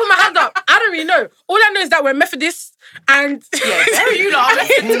 I put my hand up. I don't really know. All I know is that we're Methodists and Yeah, there you lot. all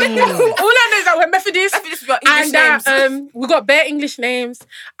I know is that we're Methodists This is your English and that names. we got bare English names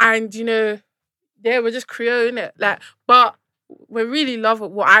and we're just Creole innit? Like, but we really love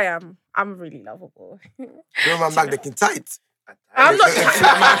what I am. I'm really lovable. You're my magnetic tight. I'm not.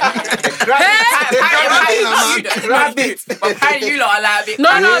 But apparently you lot are like a bit. No,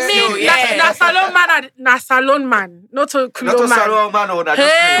 Yeah. me. Na salon man, not a Not Creole a man. salon man or not.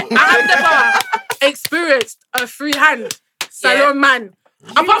 Hey, I have never experienced a free hand salon man.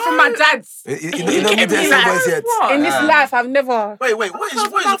 Apart from my dad's. You don't meet the SL boys yet. In this life, I've never. Wait, what is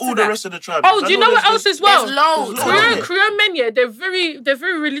all the rest of the tribe? Oh, do you know what else as well? There's loads. Korean men, yeah, they're very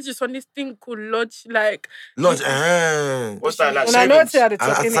religious on this thing called lodge. Like, Lodge. What's that like? when I know it's Savings? at the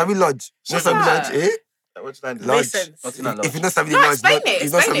top, innit? Sabi Lodge. You know Sabi that? Lodge, eh? What's that? Lodge. Lessons. If you know Sabi No, Lodge, explain not- it, you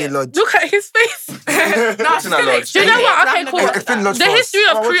know explain Sabi it. Lodge. Look at his face. No, What's in that lodge? Do you know what? Okay, cool. Explain Lodge The for us. history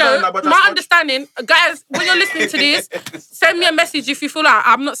of Oh, what's that Creole, about? my That's understanding, guys, when you're listening to this, send me a message if you feel like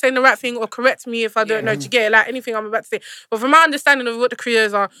I'm not saying the right thing or correct me if I don't know. Do you get it? Like anything I'm about to say. But from my understanding of what the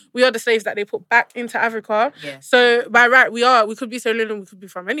Creoles are, we are the slaves that they put back into Africa. Yeah. So by right, we could be Sierra Leone, we could be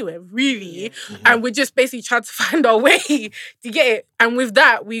from anywhere, really. And we're just basically trying to find our way to get it. And with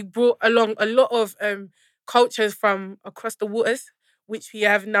that, we brought along a lot of cultures from across the waters, which we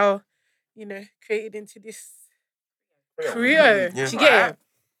have now, created into this Creole. Yeah. Do you get it?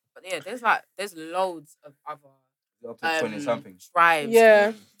 But yeah, there's loads of other Up to 20 something. tribes.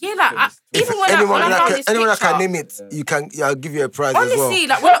 Yeah. Yeah, like If even when I found this anyone that picture, can name it, I'll give you a prize as well. honestly,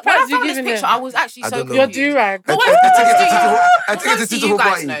 like when I prize you found this giving picture, them? I was actually I so don't know. Your confused. do-rag. But I what think tribes it's do a you Tito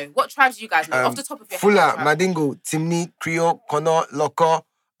guys Hobati. know? What tribes do you guys know? Off the top of your head. Fula, what tribes? Madingo, Timni, Creole, Kono, Loko,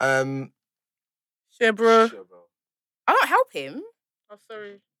 Share, bro. I don't help him. Oh,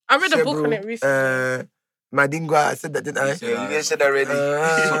 sorry. I read a book on it recently. Madingo, I said that, didn't I? Yeah, you guys said already.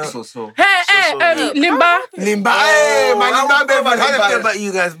 So. Hey, Limba. Limba, hey, man, Limba, baby. How do you Limba. feel about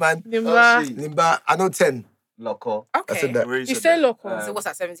you guys, man? Limba. Limba, I know 10. Loco. I Okay. said that. You say local. So what's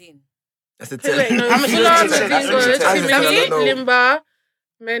that? 17. I said Wait, 10. no. How much Fula, you got? Madingo, That's what you said. Timini, I don't know. Limba,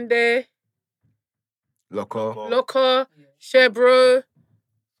 Mende, Loko. Loco, Shebro,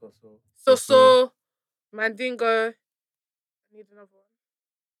 Soso, Mandingo. I need another one.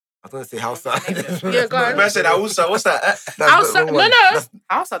 I was going to say Hausa. Yeah, go on. Man said Hausa. What's that? Hausa. No.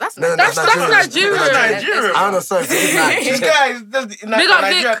 Hausa, that's No, Nigeria. That's Nigerian. Nigerian. I don't know, sorry. These guys, Big up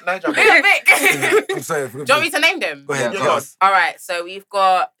Vic. Big. I'm sorry. Do you want me to name them? Go ahead, Yeah, go on. All right, so we've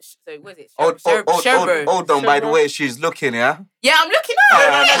got. So what is it? Sherbo. Hold on, by the way, she's looking, yeah? Yeah, I'm looking up.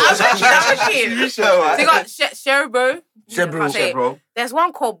 I'm looking. So we got Sherbo. Shebro. There's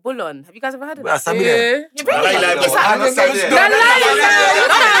one called Bullon. Have you guys ever heard of Well, it? Sami there. Yeah. You really? like It's that.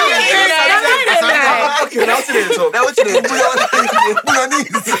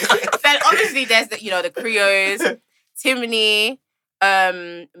 Then obviously there's the Creoles, Timony,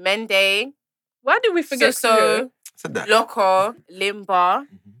 Mende, Why did we forget So Said that. Loco, Limba,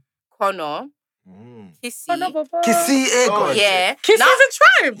 Kono, Kissy. Kissy, God. Yeah. Kiss Now- is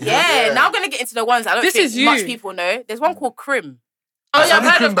a tribe. Yeah, now I'm gonna get into the ones I don't This think is you. much people know. There's one called Crim. Oh, yeah, I've Sami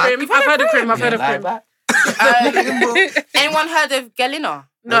heard of Krimba. Krim. I've heard of Krim. I've heard of Krim. Anyone heard of Galina?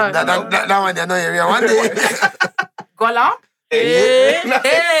 No. That one, they know area one day. Gola? Yeah.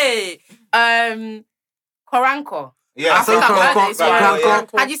 Hey. Koranko. Yeah, I think I've heard this one.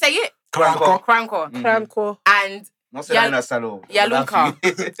 Koranko. How'd you say it? Koranko. Koranko. Kramko. And Not Selena Salo. Yalunka.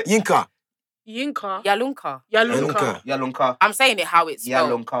 Yinka. Yinka. Yalunka. Yalunka. Yalunka. I'm saying it how it's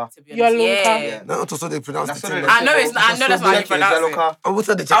spelled. Yalunka. To be honest. Yalunka. Yeah. No, so they pronounce That's it. what it is. I know it's not. I know that's not how you pronounce it. Yalunka. Oh, what's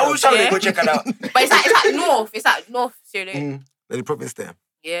that? I wish I would go check it out. But it's like north. It's like North Sierra Leone. The province there.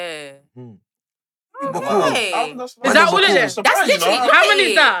 Yeah. Cool. Hey. Is that all of them? That's literally. How many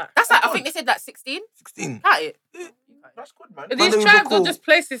is that? That's like I think they said like 16. 16. Count it. That's good, man. Are these Mande tribes or Buku. just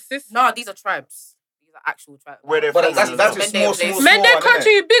places, sis? No, these are tribes. These are actual tribes. Where they're But from. that's Mende a small, place. small, Men, their small,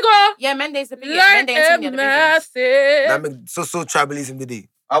 country bigger. Yeah, Mende's the biggest. Like Mende and a Timmy are the biggest. massive. That make so tribalism today.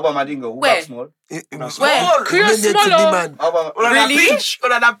 Alba Madingo. Who Where? got small? Where? Creole smaller. Alba. Really?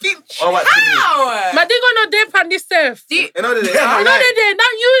 Alba Timmy. How? But they gonna dip on this stuff. Do you- You know the I know they did.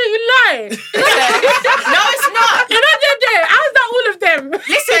 Not you lie. No, it's not. You know they did. How's that all of them?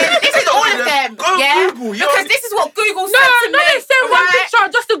 Listen, this is all of them. Go Yeah, Google, yo. because this is what Google No, said to me. they said one right? picture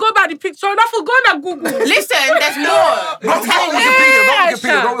just to go by the picture. And I forgot that Google. Listen, there's more. I'm telling you.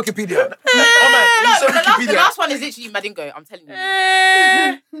 Go Wikipedia. Look, the last one is literally Madingo. I'm telling you.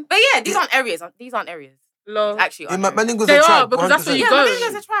 But yeah, these aren't areas. These aren't areas. Lol. Actually, Yeah, aren't areas. Mandingo's They a are, tribe. because that's where you 100%. Yeah, go.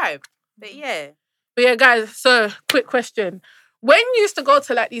 Madingo's a tribe. But yeah. But yeah, guys, so quick question. When you used to go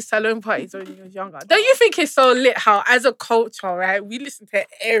to like these salon parties when you was younger, don't you think it's so lit how as a culture, right, we listen to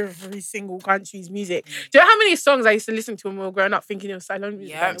every single country's music? Do you know how many songs I used to listen to when we were growing up thinking it was salon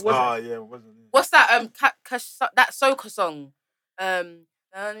music? Yeah. and it wasn't? Oh, yeah, it wasn't. What's that? That soca song.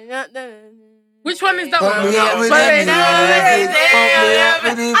 Which one is that Pump one? me up with But- it. I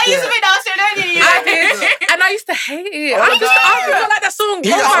used to be that Australian. And I used to hate it. I used to not like that song.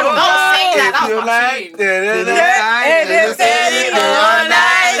 Yeah, Oh my Don't God. say that. That was my tune. No,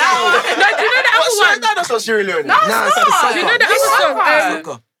 do you know the other one? That's not Sierra Leone. No, Nah, it's it's not. Do you know the It's other song? not.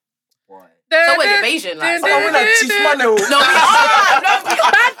 Soca. So we're Asian, like. Bad, No, we are.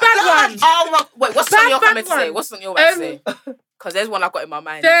 bad one. Oh my! Wait, what's song Bad, you're bad coming to say? one. What's song you're about to say? Because there's one I've got in my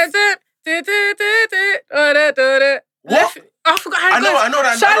mind. What? I forgot how it goes. I know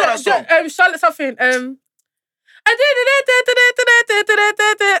that song. Charlotte something.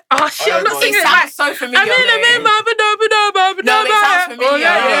 Oh shit, I'm not It singing it. sounds so familiar. I'm in the though. No, it sounds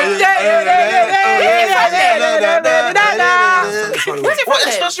familiar. What's it What?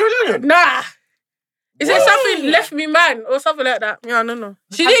 It's from? not Sierra Leone. Nah. Is it something left me man or something like that? Yeah, I don't know.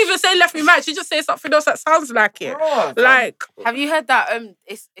 She didn't even say left me man. She just said something else that sounds like it. Bro, Like, Have you heard that?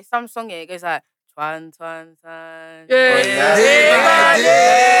 It's some song here. It goes like Twan Twan Twan.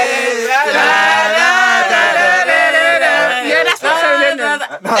 Yeah, that's not so It's not.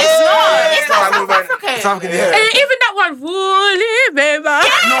 It's like South African. South African, yeah. even that one, Woolly Baby.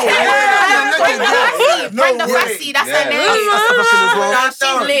 Brenda Fassie, that's her name. That's African as well. Nah,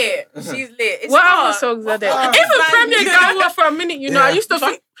 she's lit. She's lit. It's What not. other songs are there? Oh, Even man. Premier got walk for a minute, you know. I used to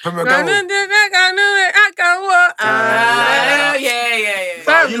think. Premier I Gamo. can walk. Yeah.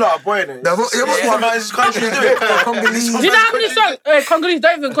 Bro, you lot are boy then. No, but- yeah, but- What man, this country's doing? Congolese. Do you know how many songs? Congolese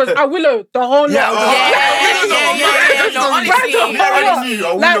don't even because I Willow the whole lot. Yeah, Yeah. No, honestly. I already knew. I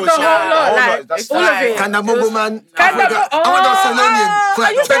Like will the know, whole lot, sir. like That's all of fine. it. Kanda Bongo man. Kanda I Bongo- went down Salonian for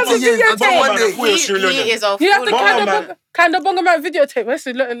I used to like have 20 the years. video And then one tape. day. He is a You have the Bongo kind of Bongo Man videotape. Where's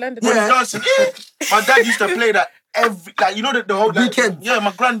the London? When dancing, my dad used to play that every, like, you know, the whole like, Weekend. Yeah,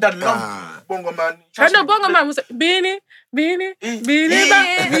 my granddad loved Ah. Bongo Man. Kind of Bongo Man was like, Beanie, Beanie, Beanie,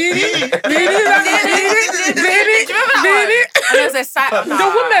 Beanie, Beanie, And there's a side.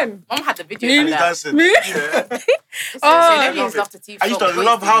 The woman. Mom had the video. Me? of that. Dancing. Me? Yeah. Sierra Leoneans love to TV I used to songs.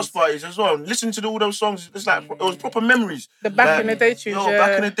 love house parties as well. Listening to all those songs, it's like it was proper memories. The back in the day tunes. Yo,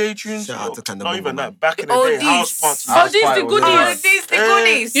 back in the day tunes. Shout out to Kanda Not Bongo, even man. that. Back in the Oh, day, these. house parties. Oh, these the House party was goodies. nice. These the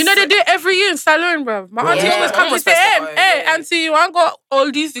goodies. You know they do it every year in Salon, bro. My auntie Yeah. always come and Almost say, festival, hey, yeah. auntie, you want got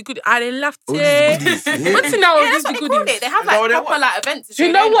all these the goodies. And they laughed. All these Yeah. goodies, yeah. What's in all Yeah, these that's the what they call goodies? it. They have Is that what like they proper want? like events. Do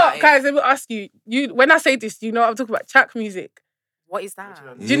you know what, guys? Let me ask you. When I say this, you know I'm talking about track music. What is that?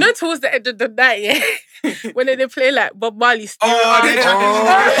 Do you know towards the end of the night, yeah, when they play like Bob Marley still? Oh, the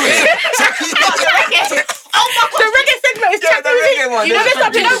reggae segment is track the music. reggae one. You know there's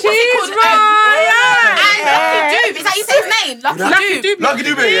something What's she's it called? right. And Lucky Dube. Is that you say his name? Lucky Lucky Dube. Dube. Lucky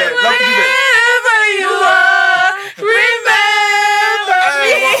Dube, yeah. Lucky Dube. Wherever you are, remember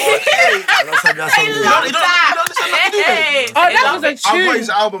me. Oh, that was a I've got tune. his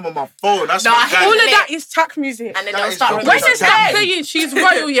album on my phone. That's No, my I hate guy. All of it. that is track music. And then That they'll is start proper When remixing they track. start that. playing She's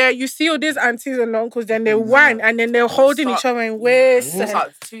Royal, yeah, you see all these aunties and uncles, then they whine and then they're holding each other in waist. It's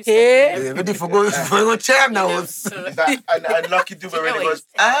like 2 Yeah. seconds. Ready for going champ now. And Lucky Dube already Always. goes,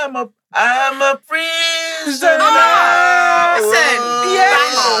 I'm a prisoner.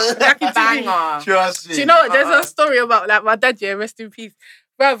 Listen, Lucky banger. Dube. Trust me. Do you know what? There's a story about like my dad, yeah, rest in peace.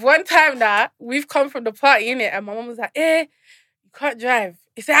 Bruv, one time now, we've come from the party, innit? And my mum was like, you can't drive.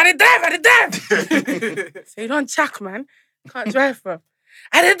 He said, I didn't drive. So you don't check, man. You can't drive, bro.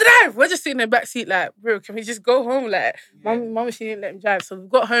 I didn't drive. We're just sitting in the back seat like, bro, can we just go home? Like, mum, she didn't let him drive. So we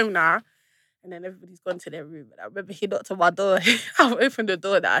got home now. And then everybody's gone to their room. And I remember he knocked on my door. I opened the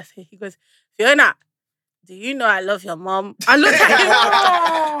door that I said, he goes, Fiona, do you know I love your mom? I looked at him.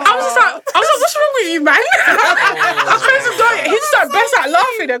 I was like, what's wrong with you, man? I closed the door. He just started burst out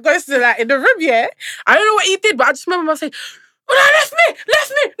laughing and goes to like in the room, yeah. I don't know what he did, but I just remember I saying, oh no,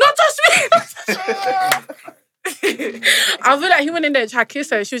 left me, not touch me. I feel like he went in there and tried to kiss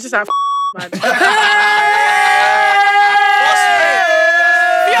her and she was just like, man.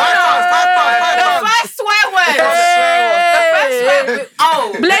 The first swear word. The first swear word.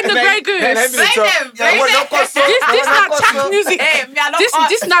 Oh. Blame the Grey Goose. Blame them. This not track music. Hey, me, I don't This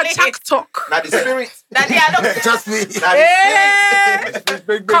ask. not track talk. Now the spirit. Daddy, I don't. Trust me.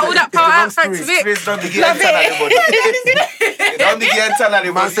 Cut all that power out, thanks Vic. Spirit don't begin Love to tell anybody. Don't begin to tell Man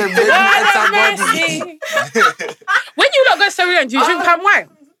anybody. said, baby, enter body. When you lot go Sierra Leone, do you drink palm wine?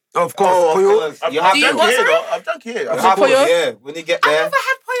 Of course. Puyo. I've You have done to. here, though. I've done here. Yeah, when you get I've there. never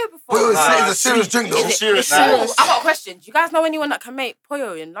had pollo before. Puyo Nah, is a serious drink, though. Is it? serious. It's serious. I got a question. Do you guys know anyone that can make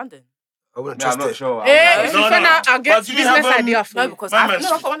pollo in London? I wouldn't No, I'm trust not it. sure. If you find out, I'll get But do you have, business idea for No, you. because My I've man's-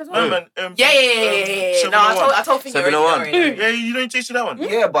 got one as well. my man, Yeah. No, I 701. told Finger 701. already. Yeah, you don't taste that one?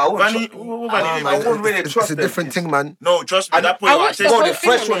 Yeah, but I wouldn't. Vanny, trust- Vanny, I wouldn't really It's trust a them. different thing, man. No, trust me, that I point I watched the tasted. whole Oh, the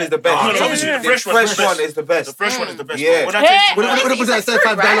fresh one is the best. No, no, obviously the fresh one is the best. is the best. The fresh one is the best. Yeah. When I Hey. tasted What was that? Say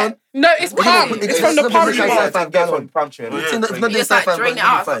 5 gallon? No, it's palm. It's from the palm It's tree. like 5 gallon. Palm tree. Yeah. It's not You this just like 5 drain it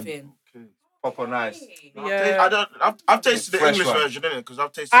out or something. Proper nice. Yeah. I've tasted the Fresh English one. version, innit? Because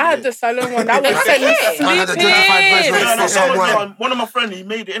I've tasted I had it. the salon one. That was Yeah. sent me I had the gentrified version. No, no, It's not no, wine. no, one of my friends, he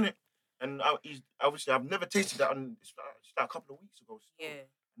made it, innit? And obviously, I've never tasted that. And it's like a couple of weeks ago. Yeah.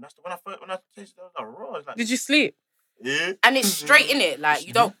 And that's when I tasted it, I was like, raw. It's like, Did you sleep? yeah. And it's straight in it. Like,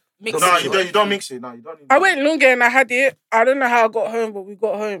 you don't mix No, it. you don't mix it. No, you don't. I went longer and I had it. I don't know how I got home, but we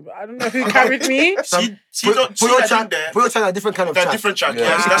got home. I don't know who carried me. See Put that your drink track. there. Put your track a different kind of That track. different track, Yeah.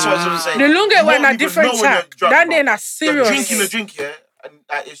 yeah. So that's what I was saying. The longer You went won't a even different know when you're track. drunk, That bro. then a You're serious. drinking the drink, yeah, and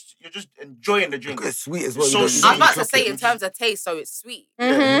you're just enjoying the drink. It's sweet as well. It's you so know, sweet. I was about to clock say it. in terms of taste, so it's sweet.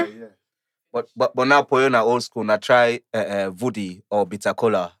 Mm-hmm. But now Poyona old school. Now try Voodie or Bitter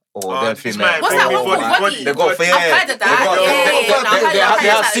Cola or them this thing. man, What's that one called? Voddy? They got for I've heard of that. They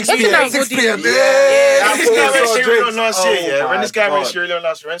have 6 What's p.m. that? 6 p.m. Yeah, Yeah. this guy went Also Sierra Leone drinks. last year, yeah. Oh When my this guy went God. Sierra Leone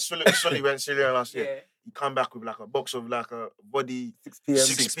last year, when Sully went Sierra Leone last year, he come back with like a box of like a body 6 p.m.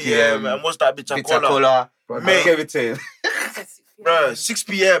 6 p.m. And what's that Bitter bitter cola? Cola. Mate. Give it to him. Bruh, 6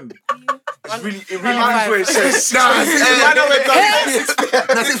 p.m. It really means what it says. Nah, I know it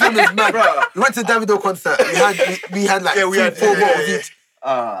That's 6 p.m. is mad. Bruh. We went to Davido concert. We had like Yeah, we had 4 bottles each.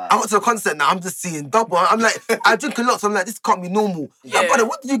 Ah. I went to a concert now. I'm just seeing double. I'm like, I drink a lot, so I'm like, this can't be normal. Yeah. Brother,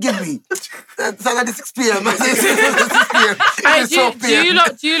 what did you give me? So like 6 p.m. 6 p.m. Hey, It's 12 p.m.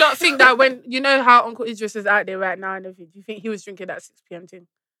 do you lot think that when you know how Uncle Idris is out there right now and everything, do you think he was drinking that 6 p.m. thing?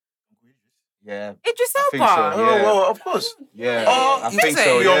 Yeah. Idris I think Elba. so. Oh, well, of course. Yeah. Oh, I think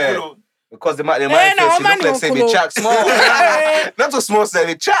so. listen. Yeah. Because they might no, say, look man, like say Uncle. me chat small. Not too small, say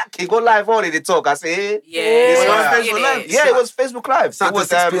me chat. He go live on it, they talk. I say, hey. Yeah. Well, It Facebook is. Yeah, it was Facebook Live. It's not It was,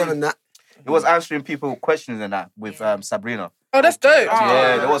 6 p.m. and that. it was answering people questions and that with Sabrina. Oh, that's dope. Ah.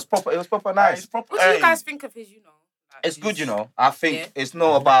 Yeah, it was proper nice. It's proper. What do you guys think of his, It's good, you know. I think it's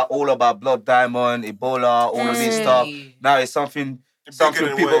not all about Blood Diamond, Ebola, all of this stuff. Now it's something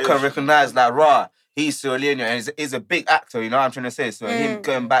people can recognize. Like, rah, he's Sierra Leone and he's a big actor. You know what I'm trying to say? So him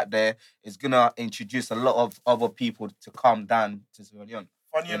going back there is gonna introduce a lot of other people to come down to Sierra Leone.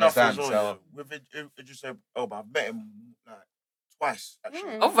 Funny enough, as well, with Idris Elba, I've met him like twice.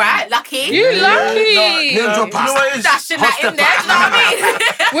 Actually. All right, lucky. You lucky. You know what it is? Dashing that in there. You know what I mean?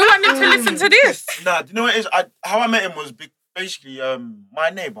 We want him to listen to this. Nah, do you know what it is? How I met him was basically my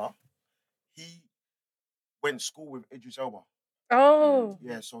neighbour. He went to school with Idris Elba. Oh.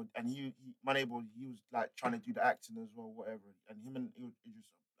 Yeah, so and my neighbour, he was like trying to do the acting as well, whatever. And him and Idris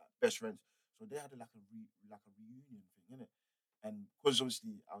are like best friends. So they had like a reunion thing, innit? And because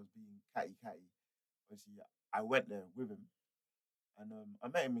obviously I was being catty, obviously I went there with him. And I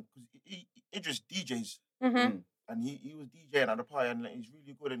met him because Idris DJs. And he was DJing at the party, and like, he's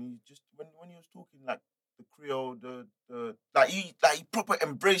really good. And he just when he was talking like the Creole, the he proper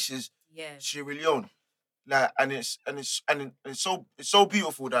embraces Sierra Leone, like and it's so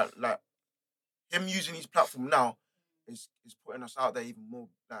beautiful that like him using his platform now is putting us out there even more.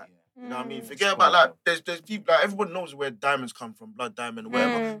 Like you know what I mean? Forget about like there's people like everyone knows where diamonds come from, Blood Diamond, or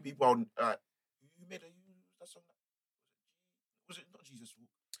whatever. People are like you made that song. Was it not Jesus?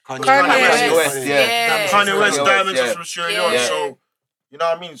 Kanye West, Kanye West diamonds are from Sierra Leone, so you know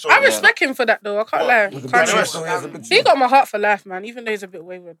what I mean. So I respect him for that though. I can't lie. Kanye West, he got my heart for life, man. Even though he's a bit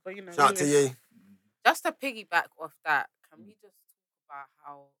wayward, but you know. Shout out to you. Just to piggyback off that, can we just talk about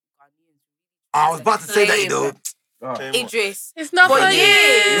how Ghanaians? I was about to say that, you know. Idris, it's not for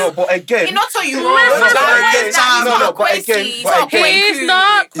you. No, but again, it's not for you. He is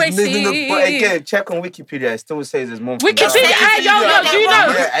not crazy. But again, check on Wikipedia. It still says his mom. Wikipedia, yo, do you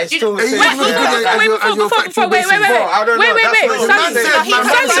know? Yeah, it still says. Wait,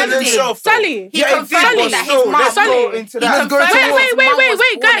 Sally. He confirmed that his mom.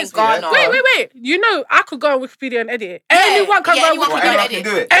 Wait, guys. Wait. You know, I could go on Wikipedia and edit it. Anyone can go on Wikipedia and edit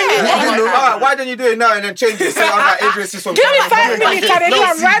it. Why don't you do it now and then change it? Idris is Give me 5 minutes and then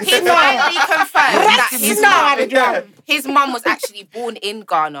right He finally confirmed that his mum was actually born in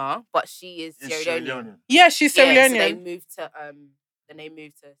Ghana, but she is Sierra Leone. Yeah, she's Sierra Leone. So they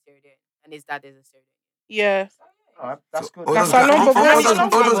moved to Sierra Leone, and his dad is a Sierra Leone. Yeah. That's good. All those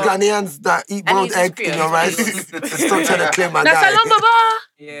Ghanaians that eat boiled egg in your rice. Stop trying to claim my guy. That's Salon Baba.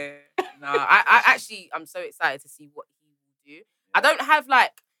 Yeah. No, I actually, I'm so excited to see what he will do. I don't have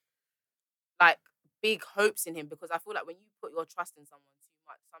like big hopes in him because I feel like when you put your trust in someone too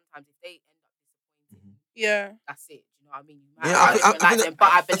much, sometimes if they end up disappointing, that's it. You know what I mean?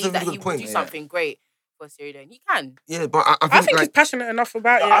 I believe that he will do something great for Sierra Leone. He can. Yeah, but I think he's passionate enough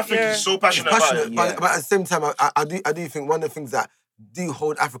about it. I think he's so passionate about it. But at the same time, I do think one of the things that do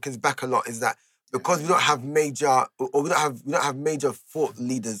hold Africans back a lot is that because we don't have major thought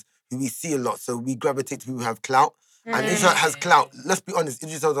leaders who we see a lot, so we gravitate to people who have clout. And Idris has clout. Let's be honest,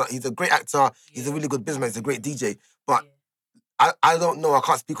 Idris Elba, he's a great actor, he's a really good businessman, he's a great DJ. But I don't know, I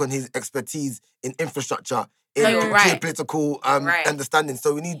can't speak on his expertise in infrastructure, in geopolitical understanding.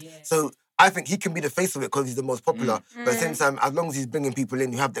 So we need, so I think he can be the face of it because he's the most popular. But at the same time, as long as he's bringing people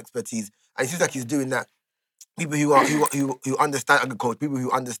in who have the expertise, and it seems like he's doing that. People who understand agriculture, people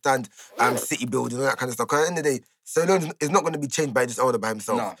who understand city building, all that kind of stuff. Because at the end of the day, Sierra Leone is not going to be changed by Idris Elba by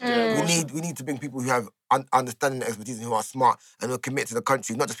himself. No. We need to bring people who have understanding and expertise and who are smart and who are committed to the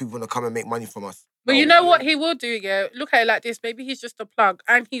country, not just people who want to come and make money from us. But you know what he will do, yeah? Look at it like this. Maybe he's just a plug,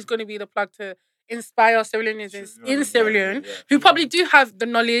 and he's going to be the plug to inspire Sierra Leoneans in Sierra Leone who probably do have the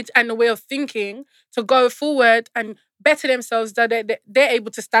knowledge and the way of thinking to go forward and better themselves, that they're able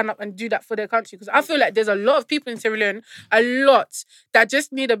to stand up and do that for their country. Because I feel like there's a lot of people in Sierra Leone, a lot, that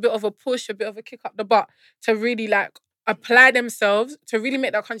just need a bit of a push, a bit of a kick up the butt to really like apply themselves to really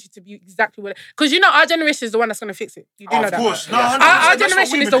make that country to be exactly what. Because you know our generation is the one that's going to fix it. You do know that. Of course, our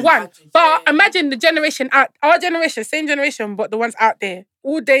generation is the one. But imagine the generation out, our generation, same generation, but the ones out there.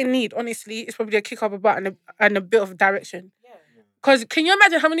 All they need, honestly, is probably a kick up a butt and a bit of direction. Because can you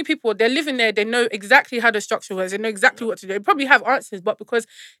imagine how many people, they're living there, they know exactly how the structure works, they know exactly what to do. They probably have answers, but because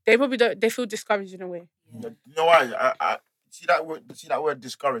they probably don't, they feel discouraged in a way. You know why? I see that word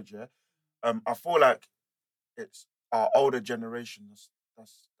discouraged, yeah? I feel like it's our older generation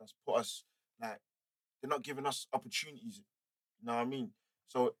that's put us, like, they're not giving us opportunities. You know what I mean?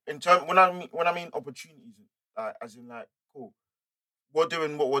 So in term, when I mean opportunities, as in like, cool, we're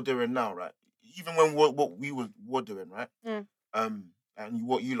doing what we're doing now, right? Even when what we were doing, right? And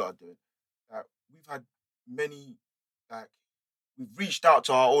what you lot are doing, we've had many, we've reached out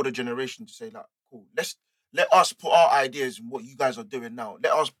to our older generation to say, like, cool, let us put our ideas in what you guys are doing now.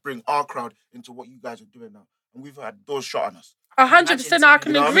 Let us bring our crowd into what you guys are doing now. and we've had doors shut on us. 100%, I can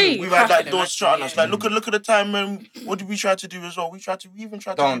You know what I agree. mean? We've had like Fucking doors shut on us. imagine, Like look at the time when what did we try to do as well? We even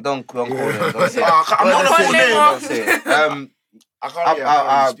tried to Don't call them. Don't say it. I'm not Don't a full say name. Don't say it. I can't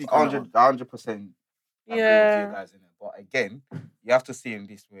really speak on that one. 100% agree with Yeah. you guys in it. But again, you have to see in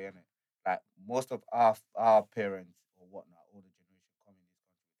this way, innit? Like most of our parents or whatnot, all the generation coming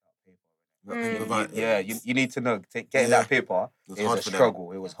in this country without paper. Yeah, you need to know. Getting that paper It was is hard a for them.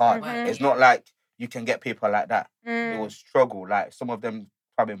 struggle. It was hard. Mhm. It's not like you can get paper like that. It Mm. was struggle. Like some of them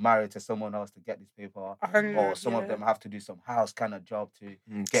probably married to someone else to get this paper, or some of Yeah. them have to do some house kind of job to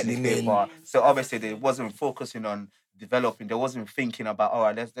get this cleaning. paper. So obviously they wasn't focusing on developing. They wasn't thinking about, all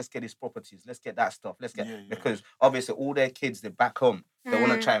right, let's get these properties, let's get that stuff, because obviously all their kids, they're back home. They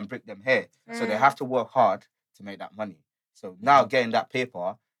want to try and bring them here, so they have to work hard to make that money. So now getting that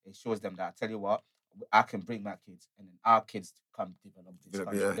paper, it shows them that I tell you what, I can bring my kids, and then our kids come develop this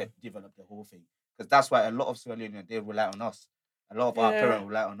country, develop the whole thing. Because that's why a lot of Sierra Leoneans, they rely on us. A lot of our parents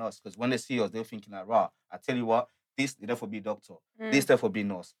rely on us because when they see us, they're thinking like, "Rah, I tell you what, this therefore be doctor, this therefore be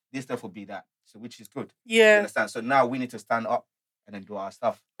nurse, this therefore be that." So which is good. You Yeah. understand? So now we need to stand up and then do our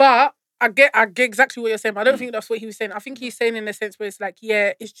stuff. But I get exactly what you're saying, but I don't think that's what he was saying. I think he's saying in the sense where it's like,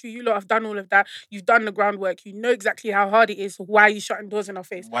 yeah, it's true, you lot have done all of that. You've done the groundwork. You know exactly how hard it is. Why are you shutting doors in our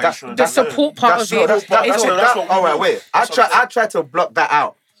face? The support part of it. That's what all right, wait. I try to block that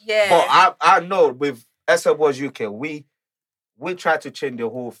out. Yeah. But I know with SL Boys UK, we try to change the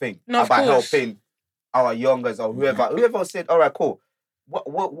whole thing No, of about course. helping our youngers or whoever said, all right, cool.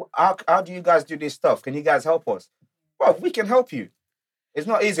 How do you guys do this stuff? Can you guys help us? Well, we can help you. It's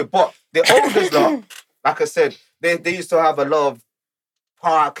not easy, but the oldest lot, like I said, they used to have a lot of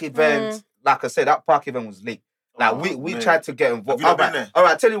park events. Like I said, that park event was late. Like we tried to get involved. Have you not been there? All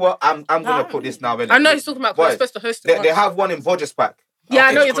right, tell you what, I'm gonna put this now. I know he's talking about, because Boys, we're supposed to host it. They have one in Bodges Park. Yeah,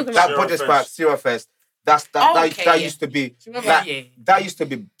 I know it's you're talking called about. That Bodges Park, Sierra Fest. That used to be remember? that, Yeah. that used to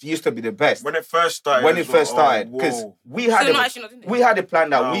be the best. When it first started. Because we had So not actually not doing it. we had a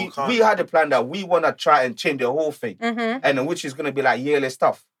plan that No, we can't. had a plan that we want to try and change the whole thing, Mm-hmm. and which is gonna be like yearly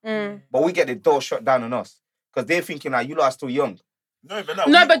stuff. But we get the door shut down on us because they're thinking like you lot are still young. No, even that.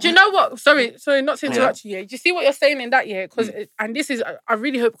 No, but you know what? Sorry, not to interrupt you. Yeah, do you see what you're saying in that? Yeah, because and this is, I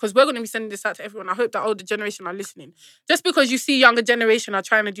really hope, because we're going to be sending this out to everyone. I hope that older generation are listening. Just because you see younger generation are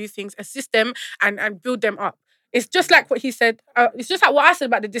trying to do things, assist them and build them up. It's just like what he said. It's just like what I said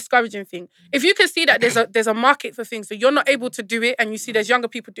about the discouraging thing. If you can see that there's a market for things, so you're not able to do it, and you see there's younger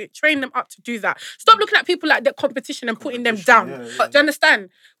people do it, train them up to do that. Stop looking at people like that competition and putting them down. Yeah. Do you understand?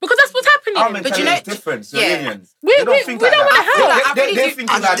 Because that's what's happening. But you know- it's different. yeah. Civilians. We They don't don't think want like to that. help. They're thinking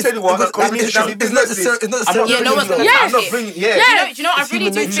like, tell you what, It's not necessarily. I'm not Yeah, no one's bringing- gonna I'm not touch it. bringing. Do Yeah. you know, I It's really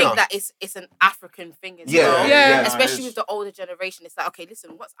human do nature. think that it's an African thing as Yeah, well. yeah. Especially it with the older generation. It's like, okay,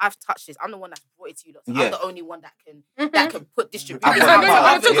 listen, I've touched this. I'm the one that's brought it to you lot. So Yeah. I'm the only one that can put distribution. I I know know you're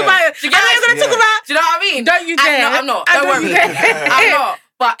you're going to talk about it. Do you I know get you're going to it? talk about. Do you know what I mean? Don't you dare. I'm not. I Don't don't worry. dare. I'm not.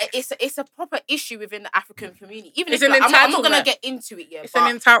 But it's a proper issue within the African community. Even It's if an like, I'm not going to entitlement. get into it yet. It's but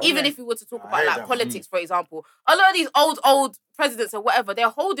an entitlement. even if we were to talk I about hate like that. politics, for example, a lot of these old presidents or whatever, they're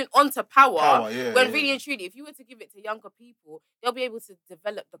holding on to power yeah, when yeah. really and truly, if you were to give it to younger people, they'll be able to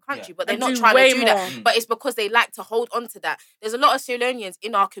develop the country. Yeah. But they're And not do trying way to do that. more. But it's because they like to hold on to that. There's a lot of Sierra Leoneans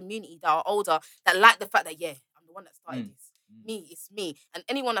in our community that are older that like the fact that, yeah, I'm the one that started this. It's me. And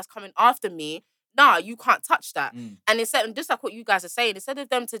anyone that's coming after me, nah, you can't touch that. And instead, just like what you guys are saying, instead of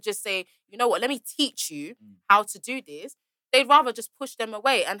them to just say, you know what, let me teach you how to do this, they'd rather just push them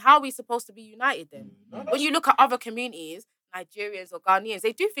away. And how are we supposed to be united then? When you look at other communities, Nigerians or Ghanaians,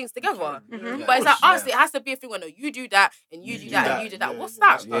 they do things together. But it's like us, it has to be a thing where no, you do that and you do that and you do that. What's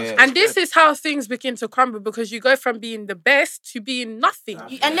that? Yeah. And this is how things begin to crumble, because you go from being the best to being nothing.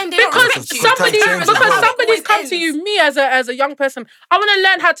 And then they don't Because respect you. somebody's Sometimes change as well. come to you, me as a young person, I want to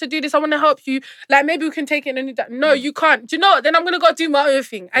learn how to do this, I want to help you, like maybe we can take it and do that. No, you can't. Do you know what? Then I'm going to go do my own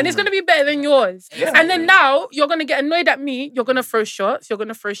thing, and it's going to be better than yours. Yeah. And then now you're going to get annoyed at me, you're going to throw shots, you're going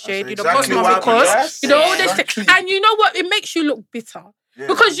to throw shade, you know, exactly cost what my cost, happens. you know, all this Exactly. shit. And you know what? It makes you look bitter. Yeah.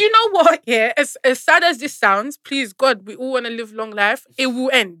 Because you know what, yeah, as sad as this sounds, please God, we all want to live long life, it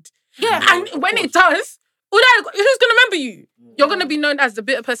will end. Yeah. And when it does, who's going to remember you? You're going to be known as the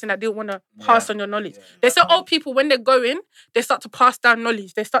bitter person that didn't want to pass on your knowledge. They say old people, when they go in, they start to pass down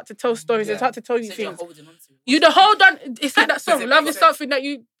knowledge. They start to tell stories. They start to tell you So you're things. holding on to it. You the hold on. It's like that Does song. it Love make is sense? something that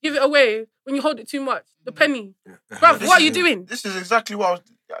you give it away when you hold it too much. The penny. Bruv, This what are is- you doing? This is exactly what I was.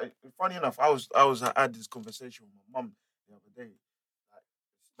 Funny enough, I had this conversation with my mum the other day,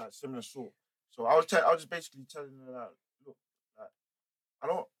 like similar sort. So I was basically telling her that, look,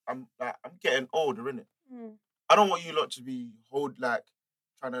 like, I'm getting older, innit? Mm. I don't want you lot to be trying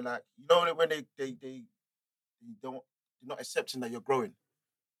to when they they're not accepting that you're growing.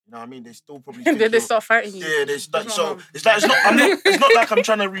 You know what I mean? They still probably And think then they you're- start fighting you. Yeah, they start. That's So not it's like it's not like I'm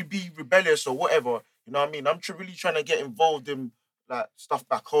trying to be rebellious or whatever. You know what I mean? I'm really trying to get involved in like stuff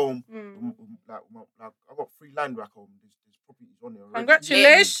back home. Like I got free land back home. There's properties on there already.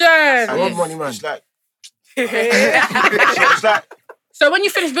 Congratulations. And What money, man? It's like so it's like So when you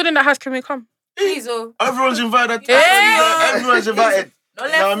finish building that house, can we come? Please, oh. everyone's invited. Yeah. Everyone's invited. No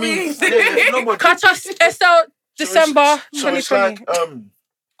You know what I left mean? wings. Yeah, nobody. Catch us SL December So it's 2020. like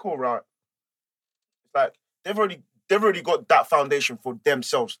cool, right? It's like they've already got that foundation for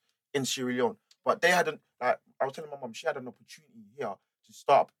themselves in Sierra Leone, but they hadn't. Like I was telling my mum, she had an opportunity here to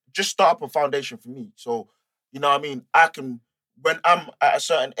start up a foundation for me. So you know what I mean? I can, when I'm at a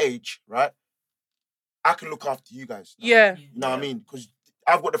certain age, right? I can look after you guys. now. Yeah. You know what I mean? Because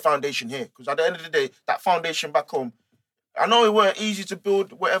I've got the foundation here. Because at the end of the day, that foundation back home, I know it weren't easy to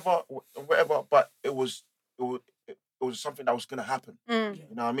build, whatever, but it was something that was gonna happen. Mm.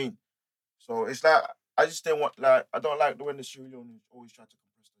 You know what I mean? So it's like I just didn't want I don't like the way the Sierra Leoneans always try to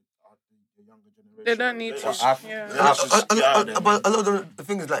compress the younger generation. They don't need to. Let's I've- Yeah. just get out there, But man. a lot of the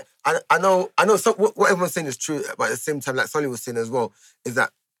thing is like I know so what everyone's saying is true, but at the same time, like Solly was saying as well, is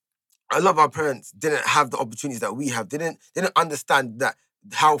that a lot of our parents didn't have the opportunities that we have. They didn't understand that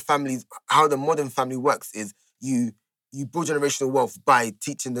how the modern family works is you build generational wealth by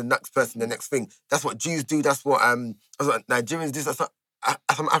teaching the next person the next thing. That's what Jews do. That's what Nigerians do. That's what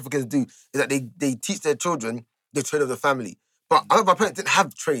some Africans do. Is that they teach their children the trade of the family. But a lot of our parents didn't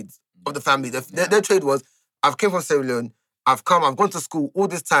have trades of the family. Their trade was, I've came from Sierra Leone. I've gone to school all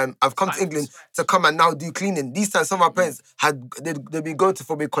this time. I've come to England to come and now do cleaning. These times, some of our parents they've been going to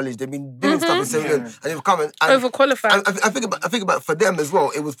Forbay College. They've been doing stuff in Sierra Leone, and they've come and Overqualified. I think about for them as well.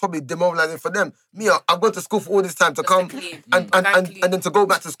 It was probably demoralizing for them. Me, I've gone to school for all this time to come clean. and then to go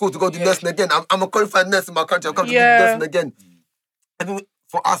back to school to go do nursing again. I'm a qualified nurse in my country. I've come to do Yeah. nursing again. I think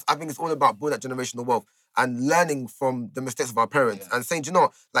for us, I think it's all about building that generational wealth and learning from the mistakes of our parents and saying, you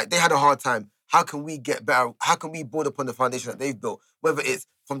know, like they had a hard time. How can we get better? How can we build upon the foundation that they've built? Whether it's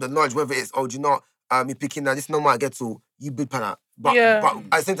from the knowledge, whether it's, do you know, me picking that this no matter get to you build pan out. But at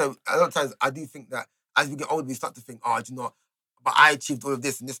the same time, a lot of times I do think that as we get older, we start to think, do you know, but I achieved all of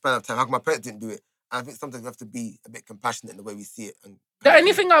this in this span of time. How come my parents didn't do it? And I think sometimes we have to be a bit compassionate in the way we see it. And The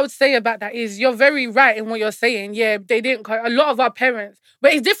only thing I would say about that is you're very right in what you're saying. Yeah, they didn't. A lot of our parents,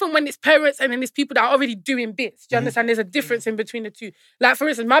 but it's different when it's parents and then it's people that are already doing bits. Do you understand? There's a difference in between the two. Like for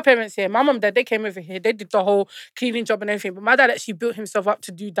instance, my parents here, my mum and dad, they came over here. They did the whole cleaning job and everything. But my dad actually built himself up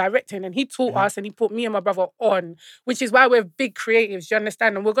to do directing, and he taught us and he put me and my brother on, which is why we're big creatives. Do you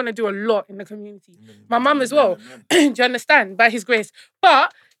understand? And we're gonna do a lot in the community. My mum as well. Do you understand? By his grace,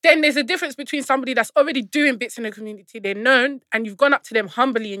 but. Then there's a difference between somebody that's already doing bits in the community, they're known, and you've gone up to them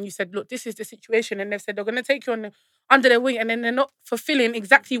humbly and you said, look, this is the situation. And they've said they're going to take you under their wing, and then they're not fulfilling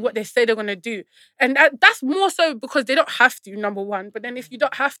exactly what they say they're going to do. And that's more so because they don't have to, number one. But then if you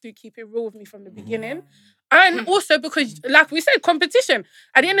don't have to, keep it real with me from the beginning. And also because, like we said, competition.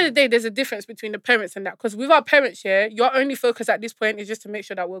 At the end of the day, there's a difference between the parents and that. Because with our parents here, your only focus at this point is just to make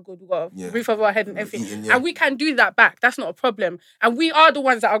sure that we're good. We've got a roof over our head and everything. Eating, And we can do that back. That's not a problem. And we are the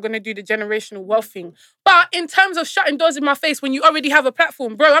ones that are going to do the generational wealth thing. But in terms of shutting doors in my face when you already have a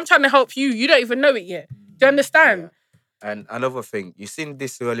platform, bro, I'm trying to help you. You don't even know it yet. Do you understand? And another thing, you've seen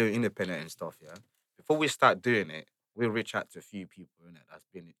this earlier independent and stuff, yeah? Before we start doing it, we'll reach out to a few people in it that's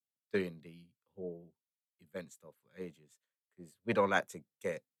been doing the whole event stuff for ages. Because we don't like to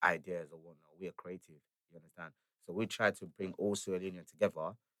get ideas or whatnot. We are creative, you understand? So we try to bring all Sierra Leoneans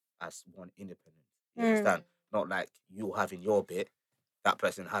together as one independent. You understand? Not like you having your bit, that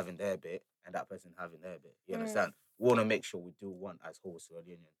person having their bit, and that person having their bit. You understand? We want to make sure we do one as whole Sierra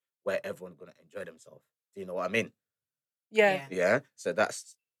Leonean, where everyone's going to enjoy themselves. Do you know what I mean? Yeah. Yeah. So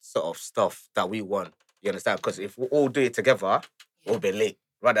that's sort of stuff that we want. You understand? Because if we all do it together, we'll be late.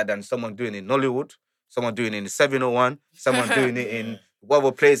 Rather than someone doing it in Nollywood, someone doing it in 701, someone doing it in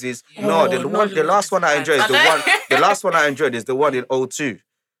whatever places. No, the last one I enjoyed is the last one I enjoyed is the one in O2.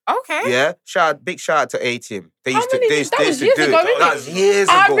 Okay. Yeah, big shout out to A-Team. They used to many- they used that to was do years it. ago, isn't That it? was years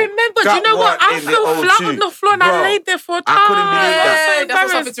ago. I remember. Do you That know what? one I in the fell flat O2. on the floor and I Bro, laid there for time. I couldn't believe that. That's not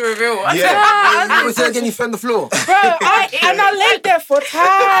something to reveal. Yeah. You say again, you fell on the floor. Bro, I laid there for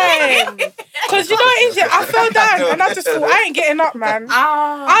time. Because you know what it is? I fell down and I just thought, I ain't getting up, man.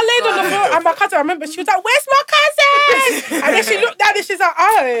 I laid on the floor and my cousin, I remember, she was like, where's my cousin? And then she looked down and she's like,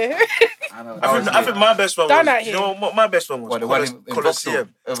 oh. I think my best one Done was. at You him. know what my best one was? What, the one in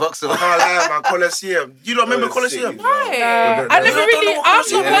Colosseum. Vauxhall? I can't lie, man. Colosseum. You don't remember Colosseum? Right. I never Yeah. really, I'm not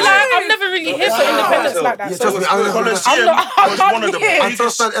gonna lie, I've never really hit for independence like that. Yeah, So trust me, Colosseum was one of the here. I'm so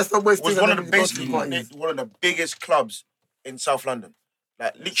biggest. sad SL Boys Was thing, one I of the never go to basically parties. one of the biggest clubs in South London.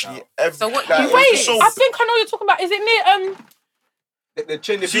 Like literally every. So what- like, it was Wait, so- I think I know what you're talking about. Is it near They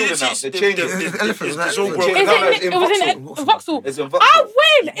changed the See, building see, now. see, They changed it. it's all Is broken Is down. it? It was in Vauxhall. It's in I Vauxhall.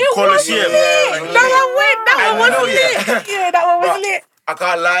 win. It was Colosseum. lit. Yeah. That one win. That I one was know, lit. Yeah, that one was But- lit. I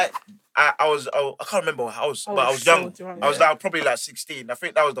can't lie. I can't remember what house, but I was so young. drunk. I was like probably like 16. I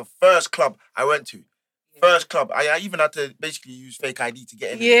think that was the first club I went to. First club. I even had to basically use fake ID to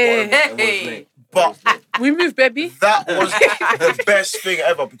get in. Yeah. Hey. But We moved, baby. that was the best thing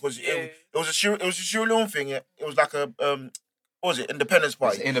ever because it was a Sierra Leone thing. It was like a what was it? Independence It's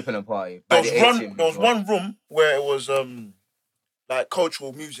party. an independent party. There By was the one. 18th There was as well. one room where it was like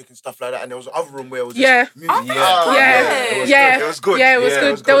cultural music and stuff like that, and there was another room where it was Yeah. just music. Yeah. It was good. Yeah, it was Yeah, it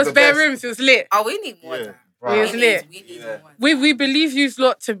good. was There good. was The bare best. rooms. It was lit. Oh, we need more. Yeah. of that. It was lit. We need Yeah. more. We believe you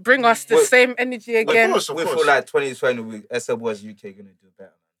lot to bring us the Well, same energy Of again. course, of We course. feel like 2020 with SL Boys UK gonna do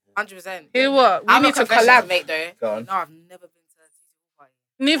better. 100%. Hear what? We I'm a need to confession to collab. make though. Go on. No, I've never been to a season party.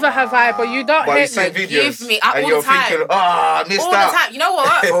 Neither have I, but you don't But you hate see me. videos Give me- all and the you're time. thinking, I missed All the out. time. You know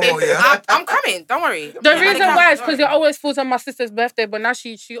what? Oh, yeah. I'm coming. Don't worry. The I'm reason gonna why come, is because don't it always falls on my sister's birthday, but now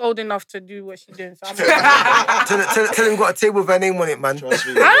she old enough to do what she's doing. So I'm Tell him we got a table with her name on it, man. Trust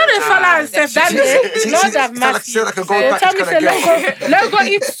me. I don't know if I like Steph Dante. She- Lord she- have she- like- mercy. she like a gold They package tell me kinda say logo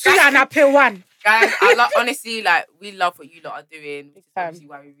eats two and I pay one. Guys, honestly, like, we love what you lot are doing, which is obviously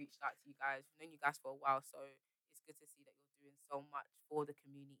why we reached out to you guys. We've known you guys for a while, so it's good to see that you're doing so much for the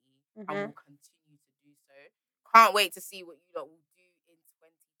community and will continue to do so. Can't wait to see what you lot will do in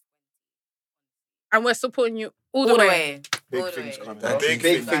 2020. And we're supporting you all the All the way. way. Big All the things way. coming. Thank Big you.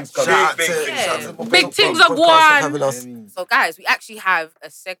 things. Big things Big, coming. big Yeah. things. Shout out to the Big things podcast are for going. having us. So, guys, we actually have a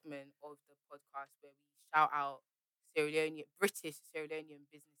segment of the podcast where we shout out British Sierra Leonean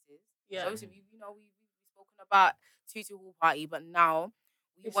businesses. Yeah. So obviously, we've spoken about Tutu Hall Party, but now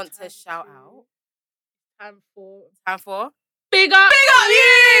we It's want to time shout to- out. Time for Time for big up, Big Up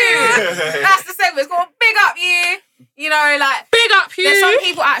You! That's the segment. It's called Big Up You. You know, like, big up you. there's some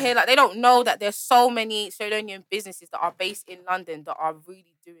people out here, like, they don't know that there's so many Sierra Leonean businesses that are based in London that are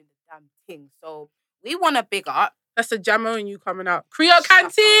really doing the damn thing. So we want to big up. That's the Jammer and you coming out. Creole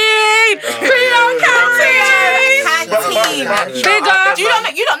Canteen! Creole Canteen! Canteen. Big up.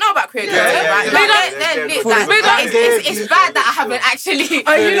 You don't know about Creole Yeah, Canteen, yeah, right? yeah. Like, Yeah, they're yeah, lit. yeah. Like, Big up. it's bad that I haven't actually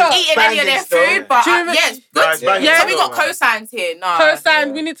Oh, you know, eaten any of their banging stuff. food, but Do you remember- yes, Nice, good. banging Yeah. So we stuff, got man. co-signs here. No.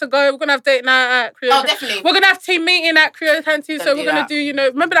 Co-sign, we need to go. We're going to have date night at Creole Oh, definitely. We're going to have team meeting at Creole Canteen. Gonna So do we're going that. to do,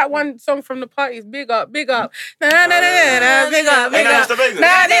 remember that one song from the parties? Big up, big up. Na, na, na, na, na, big up, big Hey, up. Mr. Vegas.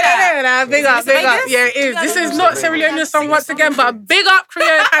 Na, na, na, na, na, big up, Mr. big up. Vegas? Yeah, it is. Yeah, This yeah, is Mr. not Vegas. Sierra Leonean song Sing once song. again, but big up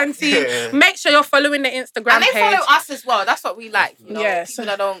Creole Canteen. Yeah. Make sure you're following the Instagram And they page. follow us as well. That's what we like. You know, Yes. people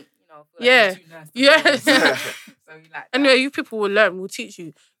that don't, feel like Yeah. they're too nice to Yeah. follow. So we like that. Anyway, you people will learn. We'll teach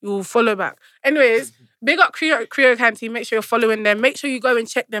you. You will follow back. Anyways, big up Creole Canteen. Make sure you're following them. Make sure you go and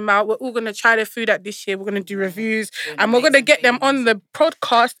check them out. We're all going to try their food out this year. We're going to do reviews. And we're going to get them on the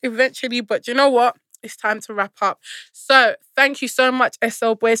podcast eventually. But you know what? It's time to wrap up. So, thank you so much,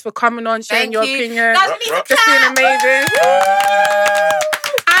 SL Boys, for coming on, sharing Thank your you. opinion. Guys, we need to It's been clap. amazing.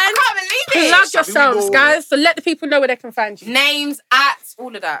 I can't believe it. Plug yourselves, guys. So, let the people know where they can find you. Names, at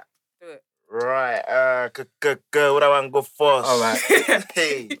all of that. Do it. Right. What I want to go first? All right.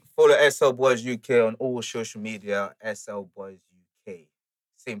 Hey. Follow SL Boys UK on all social media. SL Boys UK.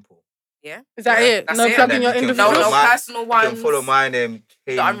 Simple. Is that Yeah, it? that's No it. plugging And your then you can No, follow individuals? no my- personal You ones. can follow my name,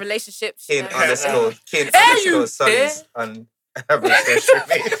 That are in King relationships. King Yeah. underscore King Hey, underscore you Sons on every social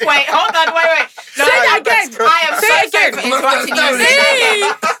media. Wait, hold on, wait. No, Say that again. I am Say so it sorry again. for interrupting you. Hey.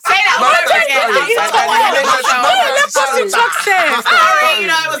 Say that over again. I'm You so talk sorry. Oh, let's put some success. Sorry, you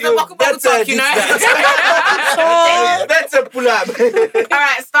know, it was the buckle talk, you know. Better pull up. All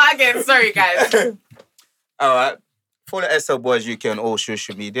right, start again. Sorry, guys. All right. Follow SL Boys UK on all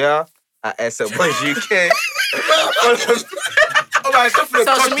social media at SL Boys UK. All right, stop for the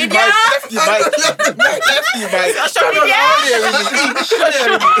Social country, media? mate. Lefty, mate. Social media.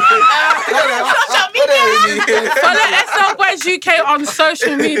 Follow SL Boys UK on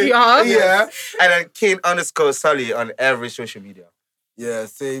social media. Yeah. And then King underscore Sully on every social media. Yeah,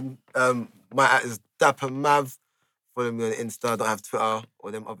 same. My at is Dapper Mav. Follow me on Insta. I don't have Twitter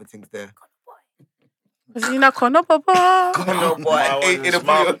or them other things there. Zina kono papa. No boy. My one In is the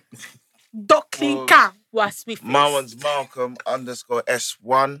blue. Doklinka was with My one's Malcolm underscore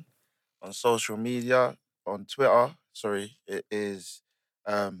S1 on social media, on Twitter. Sorry, it is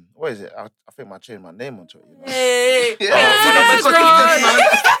What is it? I think I changed my name onto it. You know? Hey.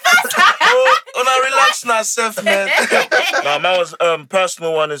 Oh, no, relax now, Seth, man. No, man was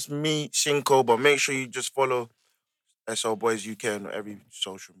personal one is me, Shinko, but make sure you just follow SO Boys UK on every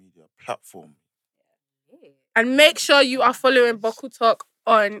social media platform. And make sure you are following Boku Talk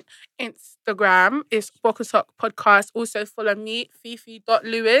on Instagram. It's Boku Talk Podcast. Also follow me,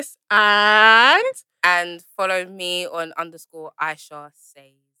 fifi.lewis, and follow me on _Aisha Says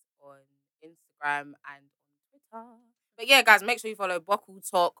on Instagram and on Twitter. But yeah, guys, make sure you follow Boku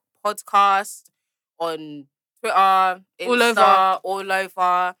Talk Podcast on Twitter, Insta, all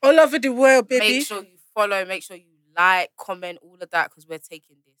over the world, baby. Make sure you follow, make sure you like, comment, all of that, because we're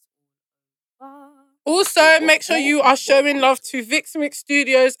taking this. Also, make sure you are showing love to Vix Mix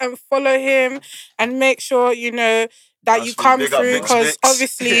Studios and follow him, and make sure you know that you come through, because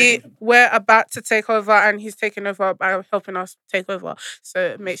obviously we're about to take over and he's taking over by helping us take over.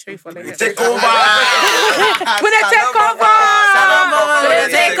 So make sure you follow him. Take over! We're gonna take over! We're gonna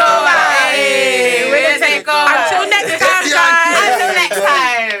take over! We're gonna take over! Until next time, guys! Until next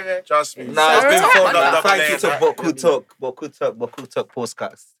time! Trust me. Nah, it's been fun. Thank you to Boku Talk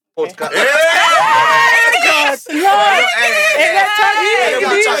podcast. Podcast. You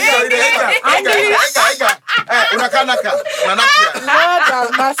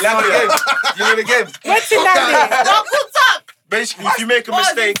know the game. What's in that? Basically, if you make a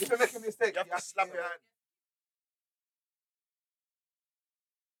mistake, you have to slap your hand.